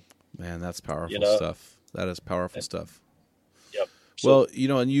 Man, that's powerful stuff. That is powerful stuff. Yep. Well,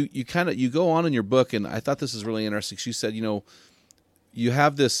 and you go on in your book, and I thought this is really interesting. You said, you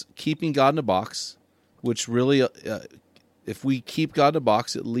have this keeping God in a box, which really, if we keep God in a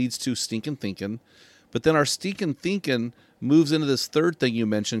box, it leads to stinking thinking. But then our stinking thinking moves into this third thing you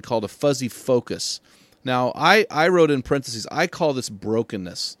mentioned called a fuzzy focus. Now, I wrote in parentheses, I call this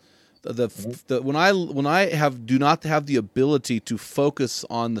brokenness. When I do not have the ability to focus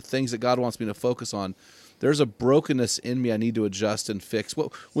on the things that God wants me to focus on, there's a brokenness in me I need to adjust and fix.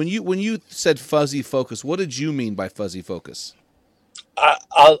 When you said fuzzy focus, what did you mean by fuzzy focus?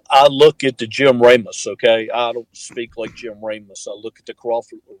 I look at the Jim Ramos, okay? I don't speak like Jim Ramos. I look at the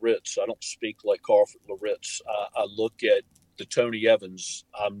Crawford Loritz. I don't speak like Crawford Loritz. I look at the Tony Evans.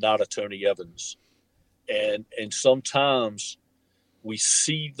 I'm not a Tony Evans. And sometimes we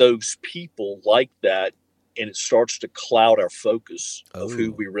see those people like that, and it starts to cloud our focus of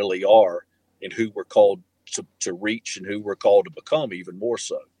who we really are and who we're called to reach and who we're called to become, even more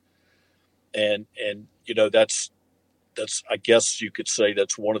so. And that's I guess you could say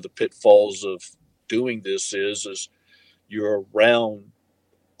that's one of the pitfalls of doing this is you're around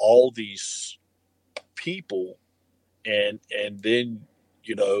all these people, and then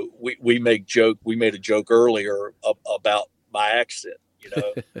we made a joke earlier about my accent,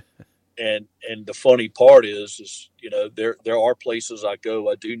 and the funny part is there are places I go,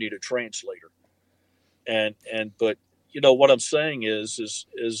 I do need a translator, but what I'm saying is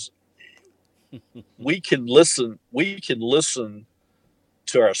we can listen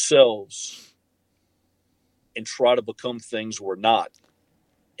to ourselves and try to become things we're not,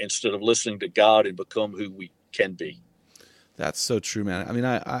 instead of listening to God and become who we can be. That's so true, man. I mean,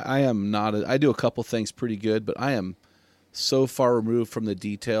 I am not. I do a couple things pretty good, but I am so far removed from the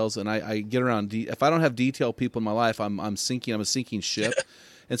details, and I get around. If I don't have detailed people in my life, I'm sinking. I'm a sinking ship.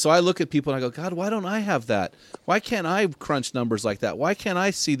 And so I look at people and I go, God, why don't I have that? Why can't I crunch numbers like that? Why can't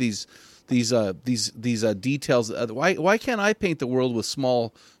I see these details? Why can't I paint the world with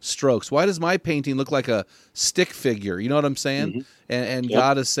small strokes? Why does my painting look like a stick figure? You know what I'm saying? Mm-hmm. And yep.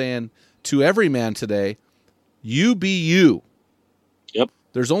 God is saying to every man today, you be you. Yep.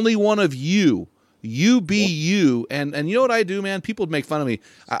 There's only one of you. You be you. And you know what I do, man? People make fun of me.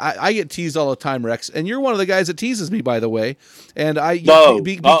 I get teased all the time, Rex. And you're one of the guys that teases me, by the way. And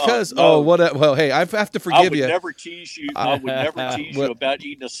because well, hey, I have to forgive you. I would never tease you about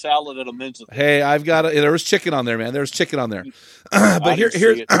eating a salad at a men's event. Hey, there was chicken on there, man. There was chicken on there. But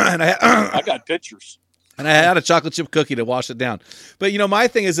here's I got pictures. And I had a chocolate chip cookie to wash it down. But, my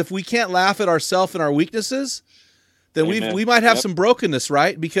thing is, if we can't laugh at ourselves and our weaknesses, then we might have some brokenness,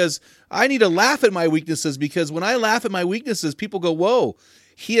 right? Because I need to laugh at my weaknesses, because when I laugh at my weaknesses, people go, whoa,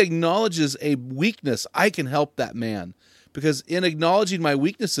 he acknowledges a weakness. I can help that man. Because in acknowledging my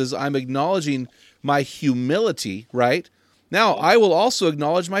weaknesses, I'm acknowledging my humility, right? Now, I will also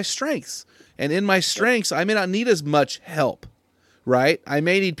acknowledge my strengths. And in my strengths, I may not need as much help, right? I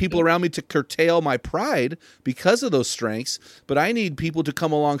may need people around me to curtail my pride because of those strengths, but I need people to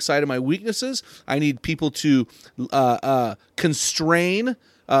come alongside of my weaknesses. I need people to constrain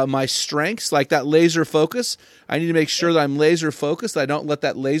my strengths, like that laser focus. I need to make sure that I'm laser focused. I don't let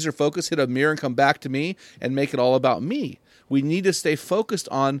that laser focus hit a mirror and come back to me and make it all about me. We need to stay focused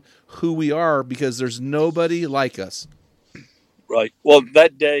on who we are, because there's nobody like us. Right. Well,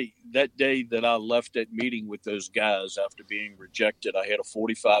 that day that I left that meeting with those guys after being rejected, I had a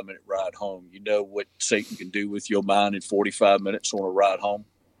 45-minute ride home. You know what Satan can do with your mind in 45 minutes on a ride home?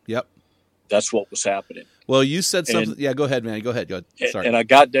 Yep. That's what was happening. Well, you said something. Yeah, go ahead, man. Go ahead. Sorry. And I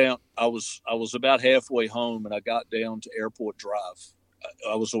got down. I was about halfway home, and I got down to Airport Drive.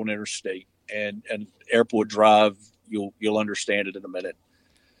 I was on Interstate, and Airport Drive. You'll understand it in a minute.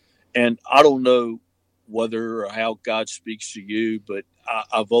 And I don't know whether or how God speaks to you, but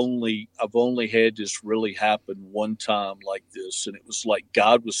I've only had this really happen one time like this, and it was like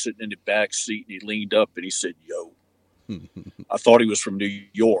God was sitting in the back seat, and he leaned up and he said, "Yo." I thought he was from New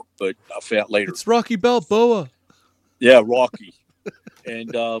York, but I found later it's Rocky Balboa. Yeah, Rocky.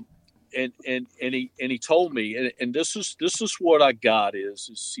 And he told me, and this is what I got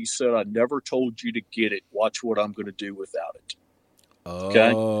is he said, "I never told you to get it. Watch what I'm going to do without it."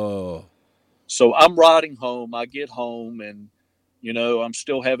 Okay. Oh. So I'm riding home. I get home, and I'm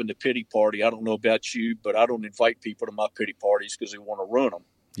still having the pity party. I don't know about you, but I don't invite people to my pity parties because they want to ruin them.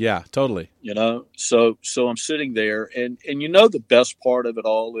 Yeah, totally. So I'm sitting there, and the best part of it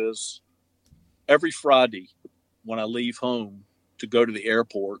all is every Friday when I leave home to go to the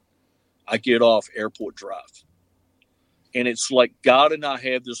airport, I get off Airport Drive. And it's like God and I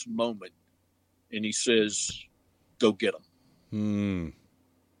have this moment, and he says, "Go get them."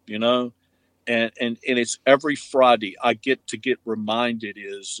 And it's every Friday I get reminded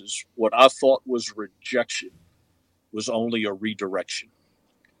is what I thought was rejection was only a redirection.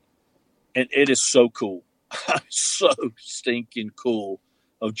 And it is so cool. So stinking cool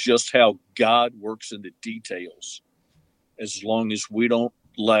of just how God works in the details, as long as we don't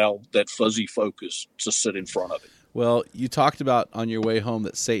allow that fuzzy focus to sit in front of it. Well, you talked about on your way home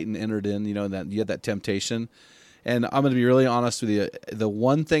that Satan entered in, that you had that temptation. And I'm going to be really honest with you. The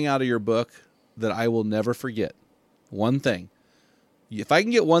one thing out of your book that I will never forget, one thing. If I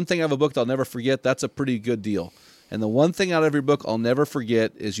can get one thing out of a book that I'll never forget, that's a pretty good deal. And the one thing out of your book I'll never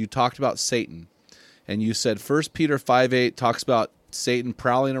forget is you talked about Satan. And you said 1 Peter 5:8 talks about Satan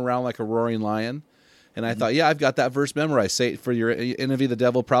prowling around like a roaring lion. And I thought, yeah, I've got that verse memorized. Say, for your enemy, the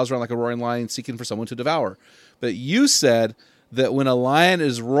devil prowls around like a roaring lion, seeking for someone to devour. But you said that when a lion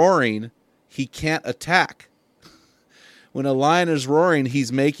is roaring, he can't attack. When a lion is roaring,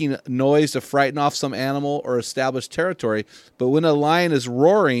 he's making noise to frighten off some animal or establish territory. But when a lion is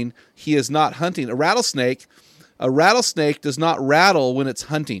roaring, he is not hunting. A rattlesnake does not rattle when it's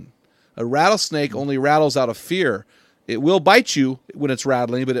hunting. A rattlesnake only rattles out of fear. It will bite you when it's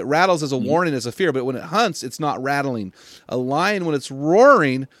rattling, but it rattles as a warning, as a fear. But when it hunts, it's not rattling. A lion, when it's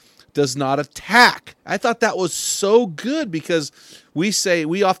roaring, does not attack. I thought that was so good, because we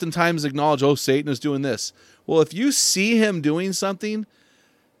oftentimes acknowledge, oh, Satan is doing this. Well, if you see him doing something,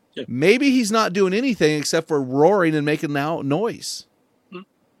 maybe he's not doing anything except for roaring and making noise.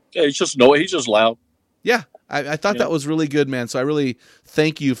 Yeah, he's just loud. Yeah, I thought that was really good, man. So I really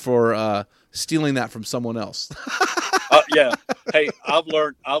thank you for stealing that from someone else. Yeah. Hey, I've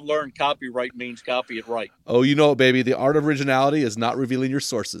learned copyright means copy it right. Oh, you know it, baby. The art of originality is not revealing your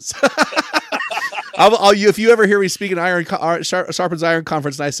sources. If you ever hear me speak at Sharpens Iron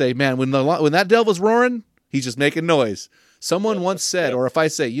Conference, and I say, man, when that devil's roaring, he's just making noise. Someone once said, or if I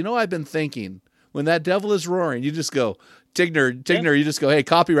say, I've been thinking, when that devil is roaring, you just go, Tigner, you just go, hey,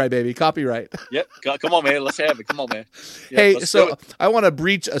 copyright, baby, copyright. Yep. Come on, man. Let's have it. Come on, man. Yep, hey, so I want to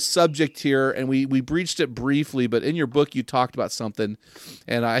breach a subject here, and we breached it briefly, but in your book you talked about something,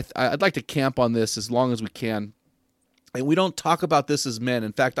 and I'd like to camp on this as long as we can. And we don't talk about this as men.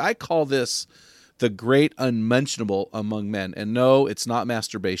 In fact, I call this the great unmentionable among men. And no, it's not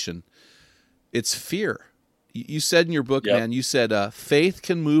masturbation. It's fear. You said in your book, man, you said faith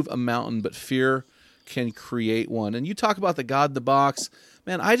can move a mountain, but fear can create one. And you talk about the God in the box,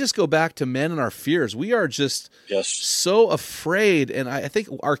 man, I just go back to men and our fears. We are just Yes. so afraid. And I think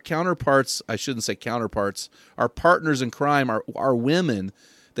our counterparts, I shouldn't say counterparts, our partners in crime are women.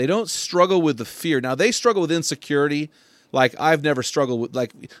 They don't struggle with the fear. Now, they struggle with insecurity. Like I've never struggled with,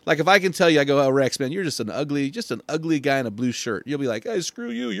 like if I can tell you, I go, oh, Rex, man, you're just an ugly guy in a blue shirt. You'll be like, hey, screw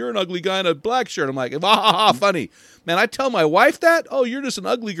you. You're an ugly guy in a black shirt. I'm like, ha, funny. Man, I tell my wife that, oh, you're just an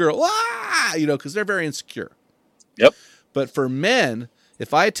ugly girl. Ah, because they're very insecure. Yep. But for men,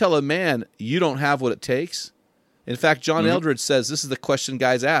 if I tell a man you don't have what it takes, in fact, John Eldredge says this is the question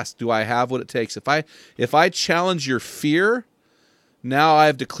guys ask: do I have what it takes? If I challenge your fear, now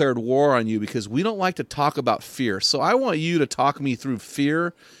I've declared war on you, because we don't like to talk about fear. So I want you to talk me through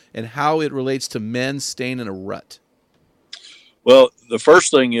fear and how it relates to men staying in a rut. Well, the first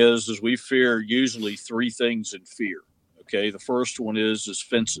thing is we fear usually three things in fear. Okay. The first one is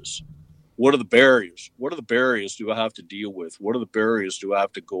fences. What are the barriers? What are the barriers do I have to deal with? What are the barriers do I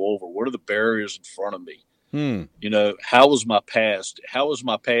have to go over? What are the barriers in front of me? How is my past? How is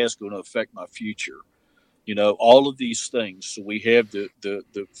my past going to affect my future? All of these things. So we have the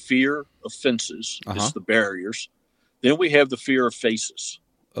fear of fences, is the barriers. Then we have the fear of faces.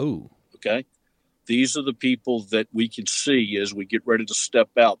 Oh, okay. These are the people that we can see as we get ready to step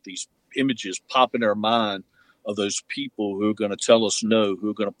out. These images pop in our mind of those people who are going to tell us no, who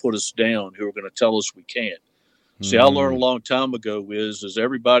are going to put us down, who are going to tell us we can't. See, I learned a long time ago is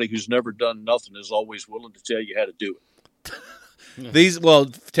everybody who's never done nothing is always willing to tell you how to do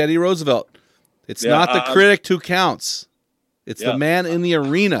it. Teddy Roosevelt. It's not the critic who counts. It's the man in the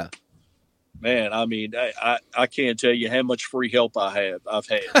arena. Man, I mean, I can't tell you how much free help I've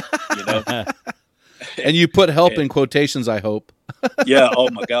had. And you put help in quotations, I hope. Yeah. Oh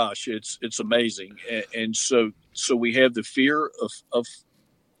my gosh, it's amazing. And so we have the fear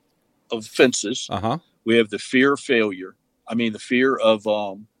of fences. We have the fear of failure. I mean, the fear of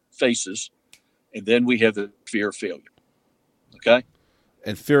faces, and then we have the fear of failure. Okay.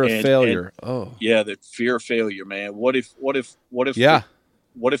 And fear of failure. Yeah, the fear of failure, man. What if Yeah.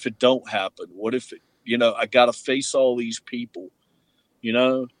 What if it don't happen? What if I got to face all these people,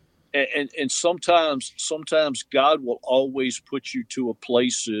 and sometimes God will always put you to a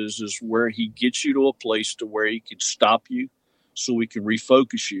place is where he gets you to a place to where he can stop you so he can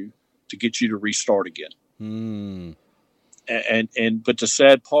refocus you to get you to restart again. But the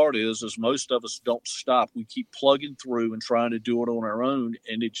sad part is most of us don't stop. We keep plugging through and trying to do it on our own,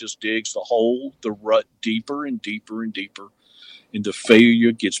 and it just digs the rut deeper and deeper and deeper, and the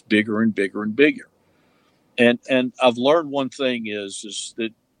failure gets bigger and bigger and bigger. And I've learned one thing is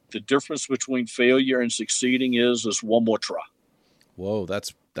that the difference between failure and succeeding is one more try. Whoa,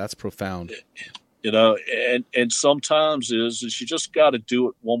 that's profound. And sometimes is you just got to do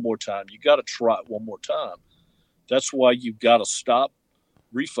it one more time. You got to try it one more time. That's why you've got to stop,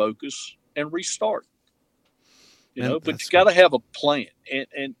 refocus, and restart. But you got to have a plan.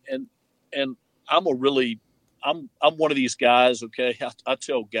 And I'm one of these guys. Okay, I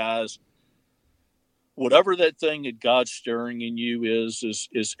tell guys, whatever that thing that God's stirring in you is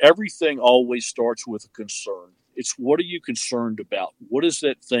everything always starts with a concern. It's what are you concerned about? What is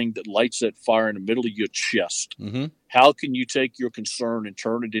that thing that lights that fire in the middle of your chest? How can you take your concern and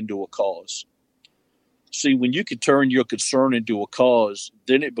turn it into a cause? See, when you can turn your concern into a cause,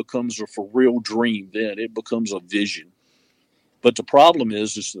 then it becomes a for real dream. Then it becomes a vision. But the problem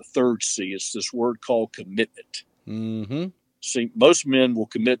is the third C. It's this word called commitment. See, most men will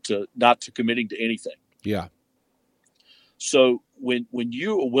commit to not to committing to anything. Yeah. So when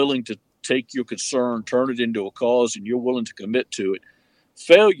you are willing to take your concern, turn it into a cause, and you're willing to commit to it,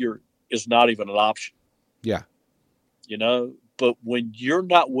 failure is not even an option. Yeah. But when you're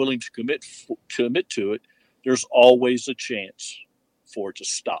not willing to commit to it, there's always a chance for it to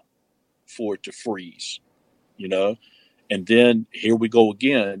stop, for it to freeze, And then here we go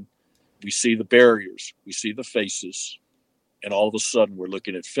again. We see the barriers, we see the faces, and all of a sudden we're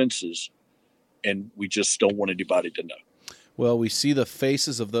looking at fences, and we just don't want anybody to know. Well, we see the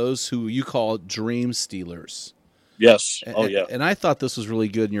faces of those who you call dream stealers. Yes. Oh, yeah. And I thought this was really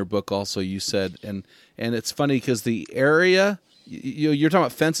good in your book also, you said. And it's funny because the area, you're talking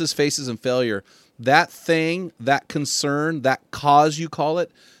about fences, faces, and failure. That thing, that concern, that cause you call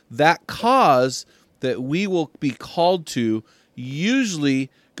it, that cause that we will be called to usually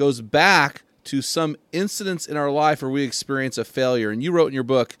goes back to some incidents in our life where we experience a failure. And you wrote in your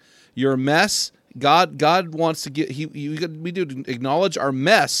book, your mess, God wants to get, we do acknowledge our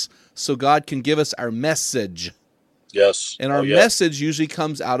mess so God can give us our message. Yes. And our message usually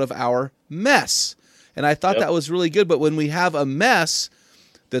comes out of our mess. And I thought that was really good. But when we have a mess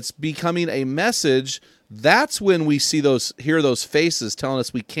that's becoming a message, That's when we hear those faces telling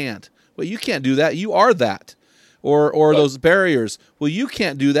us we can't. Well, you can't do that. You are that. Or Right. those barriers. Well, you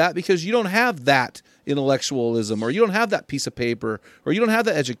can't do that because you don't have that intellectualism, or you don't have that piece of paper, or you don't have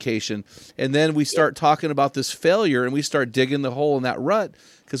that education. And then we start talking about this failure, and we start digging the hole in that rut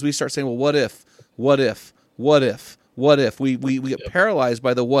because we start saying, well, what if? What if? What if? What if? We get paralyzed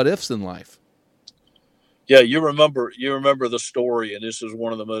by the what ifs in life. Yeah, you remember the story, and this is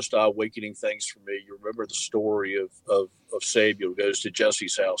one of the most eye-awakening things for me. You remember the story of Samuel goes to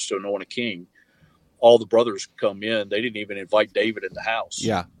Jesse's house to anoint a king. All the brothers come in. They didn't even invite David in the house.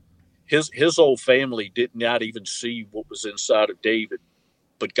 Yeah. His whole family did not even see what was inside of David,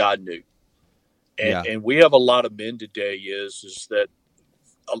 but God knew. And we have a lot of men today is that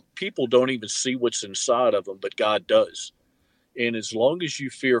people don't even see what's inside of them, but God does. And as long as you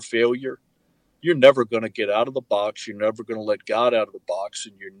fear failure, you're never going to get out of the box. You're never going to let God out of the box,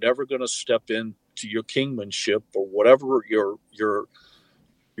 and you're never going to step into your kingmanship or whatever your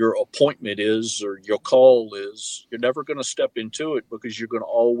appointment is or your call is. You're never going to step into it because you're going to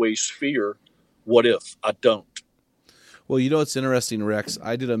always fear, what if I don't? Well, you know what's interesting, Rex?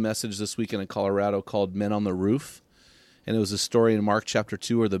 I did a message this weekend in Colorado called Men on the Roof, and it was a story in Mark chapter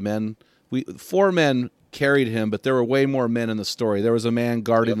 2 where 4 men carried him, but there were way more men in the story. There was a man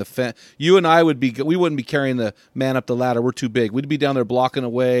guarding the fence. You and I we wouldn't be carrying the man up the ladder. We're too big. We'd be down there blocking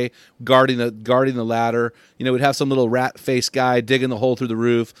away, guarding the ladder. You know, we'd have some little rat-faced guy digging the hole through the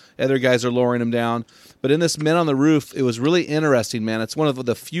roof. Other guys are lowering him down. But in this Men on the Roof, it was really interesting, man. It's one of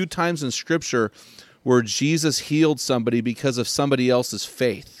the few times in Scripture where Jesus healed somebody because of somebody else's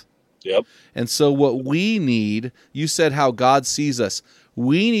faith. Yep. And so what we need, you said how God sees us.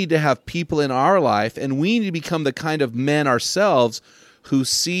 We need to have people in our life, and we need to become the kind of men ourselves who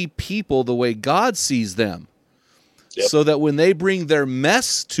see people the way God sees them. Yep. So that when they bring their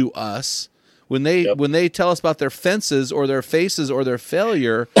mess to us, when they tell us about their fences or their faces or their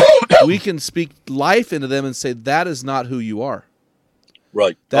failure, we can speak life into them and say, that is not who you are.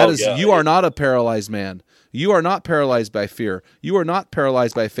 Right. You are not a paralyzed man. You are not paralyzed by fear. You are not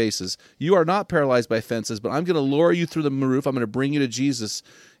paralyzed by faces. You are not paralyzed by fences, but I'm going to lure you through the roof. I'm going to bring you to Jesus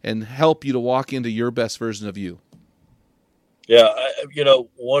and help you to walk into your best version of you. Yeah,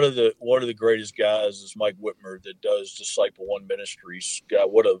 one of the greatest guys is Mike Whitmer that does Disciple One Ministries. God,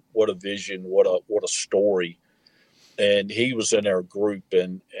 what a vision, what a story. And he was in our group,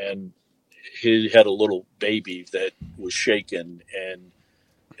 and he had a little baby that was shaken and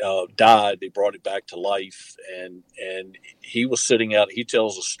died. They brought it back to life, and he was sitting out. He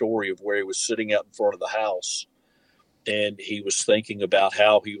tells a story of where he was sitting out in front of the house, and he was thinking about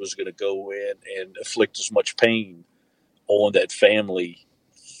how he was going to go in and inflict as much pain on that family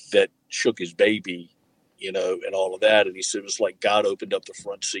that shook his baby, and all of that. And he said it was like God opened up the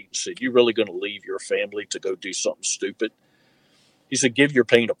front seat and said, "You really going to leave your family to go do something stupid?" He said, "Give your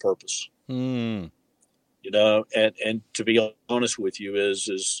pain a purpose." And to be honest with you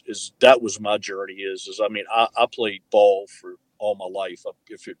is that was my journey I played ball for all my life.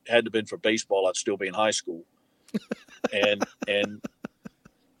 If it hadn't been for baseball, I'd still be in high school. and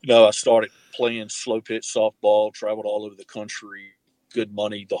I started playing slow pitch softball, traveled all over the country, good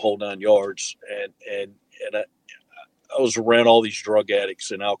money, the whole 9 yards. And I was around all these drug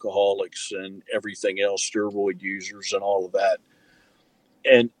addicts and alcoholics and everything else, steroid users and all of that.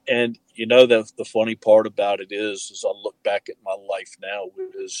 And the funny part about it is I look back at my life now,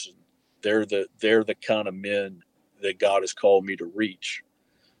 is they're the kind of men that God has called me to reach.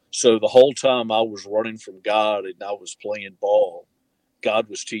 So the whole time I was running from God and I was playing ball, God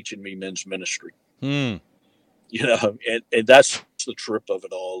was teaching me men's ministry. And that's the trip of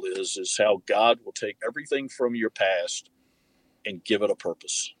it all is how God will take everything from your past and give it a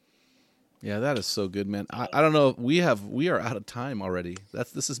purpose. Yeah, that is so good, man. I don't know. We are out of time already.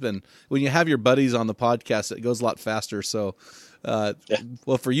 This has been, when you have your buddies on the podcast, it goes a lot faster. So,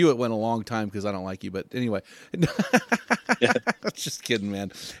 well, for you, it went a long time because I don't like you. But anyway, just kidding,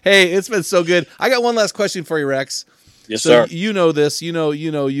 man. Hey, it's been so good. I got one last question for you, Rex. Yes, sir. You know this.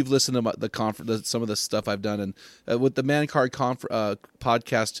 You've listened to the conference, some of the stuff I've done, and with the Man Card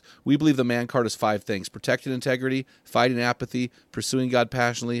podcast, we believe the Man Card is 5 things: protecting integrity, fighting apathy, pursuing God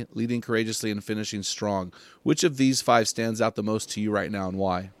passionately, leading courageously, and finishing strong. Which of these 5 stands out the most to you right now, and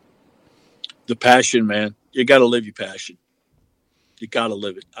why? The passion, man. You got to live your passion. You got to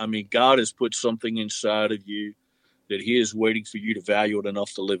live it. God has put something inside of you that He is waiting for you to value it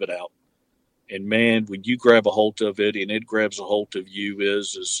enough to live it out. And man, when you grab a hold of it and it grabs a hold of you,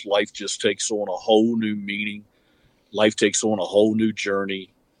 is life just takes on a whole new meaning. Life takes on a whole new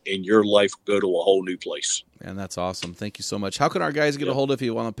journey, and your life will go to a whole new place. Man, that's awesome. Thank you so much. How can our guys get a hold of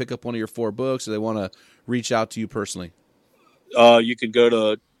you? Want to pick up one of your 4 books, or they want to reach out to you personally? You can go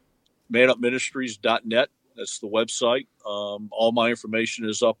to manupministries.net. That's the website. All my information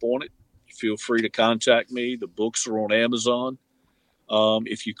is up on it. Feel free to contact me. The books are on Amazon.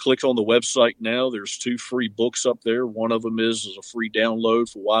 If you click on the website now, there's 2 free books up there. One of them is a free download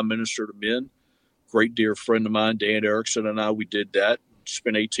for Why Minister to Men. Great dear friend of mine, Dan Erickson, and I, we did that.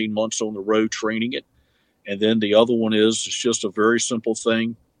 Spent 18 months on the road training it. And then the other one it's just a very simple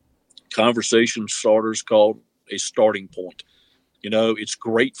thing. Conversation starters called A Starting Point. It's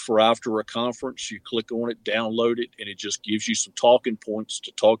great for after a conference. You click on it, download it, and it just gives you some talking points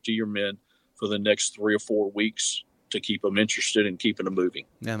to talk to your men for the next 3 or 4 weeks to keep them interested and keeping them moving.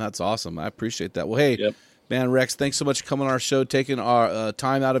 Man, that's awesome. I appreciate that. Well, hey, Yep. Man, Rex, thanks so much for coming on our show, taking our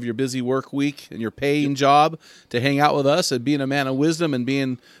time out of your busy work week and your paying job to hang out with us and being a man of wisdom and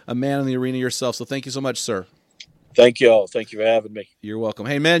being a man in the arena yourself. So thank you so much, sir. Thank you all. Thank you for having me. You're welcome.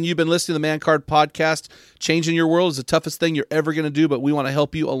 Hey, man, you've been listening to the Man Card Podcast. Changing your world is the toughest thing you're ever going to do, but we want to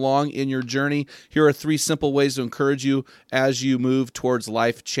help you along in your journey. Here are 3 simple ways to encourage you as you move towards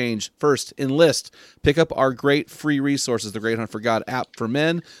life change. First, enlist. Pick up our great free resources, the Great Hunt for God app for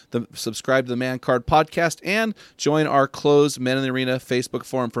men, subscribe to the Man Card Podcast, and join our closed Men in the Arena Facebook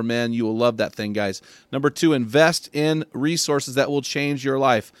forum for men. You will love that thing, guys. Number 2, invest in resources that will change your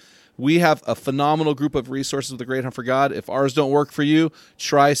life. We have a phenomenal group of resources with the Great Hunt for God. If ours don't work for you,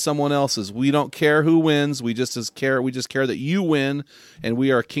 try someone else's. We don't care who wins. We just care that you win. And we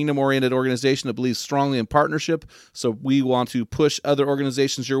are a kingdom-oriented organization that believes strongly in partnership. So we want to push other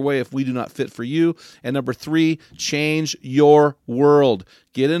organizations your way if we do not fit for you. And number 3, change your world.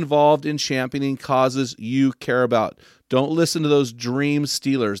 Get involved in championing causes you care about. Don't listen to those dream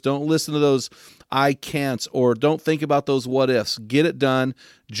stealers. Don't listen to those I can't, or don't think about those what ifs. Get it done.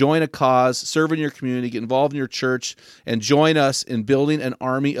 Join a cause, serve in your community, get involved in your church, and join us in building an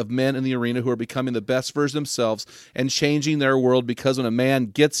army of men in the arena who are becoming the best version of themselves and changing their world, because when a man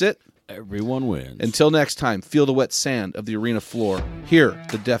gets it, everyone wins. Until next time, feel the wet sand of the arena floor. Hear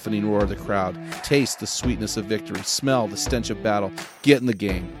the deafening roar of the crowd. Taste the sweetness of victory. Smell the stench of battle. Get in the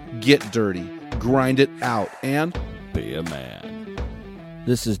game. Get dirty. Grind it out. And be a man.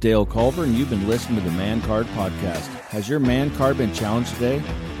 This is Dale Culver, and you've been listening to the Man Card Podcast. Has your man card been challenged today?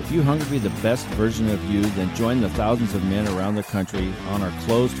 If you hunger to be the best version of you, then join the thousands of men around the country on our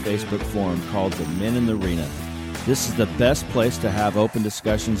closed Facebook forum called the Men in the Arena. This is the best place to have open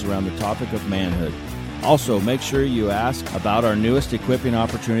discussions around the topic of manhood. Also, make sure you ask about our newest equipping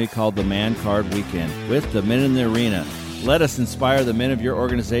opportunity called the Man Card Weekend with the Men in the Arena. Let us inspire the men of your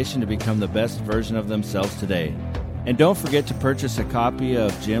organization to become the best version of themselves today. And don't forget to purchase a copy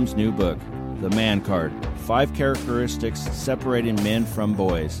of Jim's new book, The Man Card, 5 Characteristics Separating Men from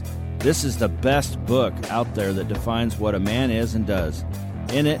Boys. This is the best book out there that defines what a man is and does.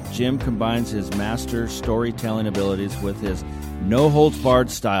 In it, Jim combines his master storytelling abilities with his no-holds-barred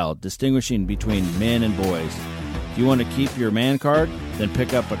style, distinguishing between men and boys. If you want to keep your man card, then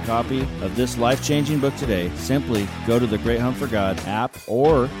pick up a copy of this life-changing book today. Simply go to the Great Hunt for God app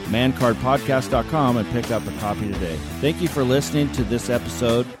or mancardpodcast.com and pick up a copy today. Thank you for listening to this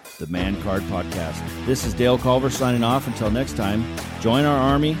episode, the Man Card Podcast. This is Dale Culver signing off. Until next time, join our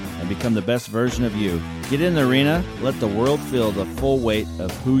army and become the best version of you. Get in the arena, let the world feel the full weight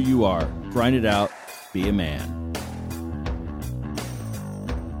of who you are. Grind it out, be a man.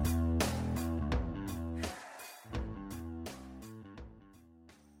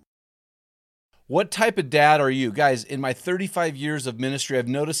 What type of dad are you? Guys, in my 35 years of ministry, I've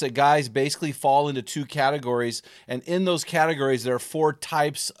noticed that guys basically fall into 2 categories. And in those categories, there are 4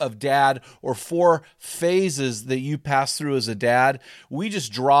 types of dad, or 4 phases that you pass through as a dad. We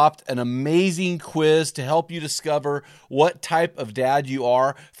just dropped an amazing quiz to help you discover what type of dad you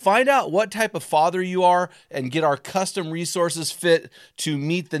are. Find out what type of father you are and get our custom resources fit to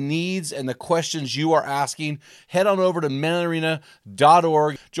meet the needs and the questions you are asking. Head on over to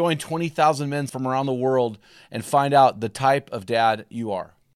meninthearena.org. Join 20,000 men from around the world and find out the type of dad you are.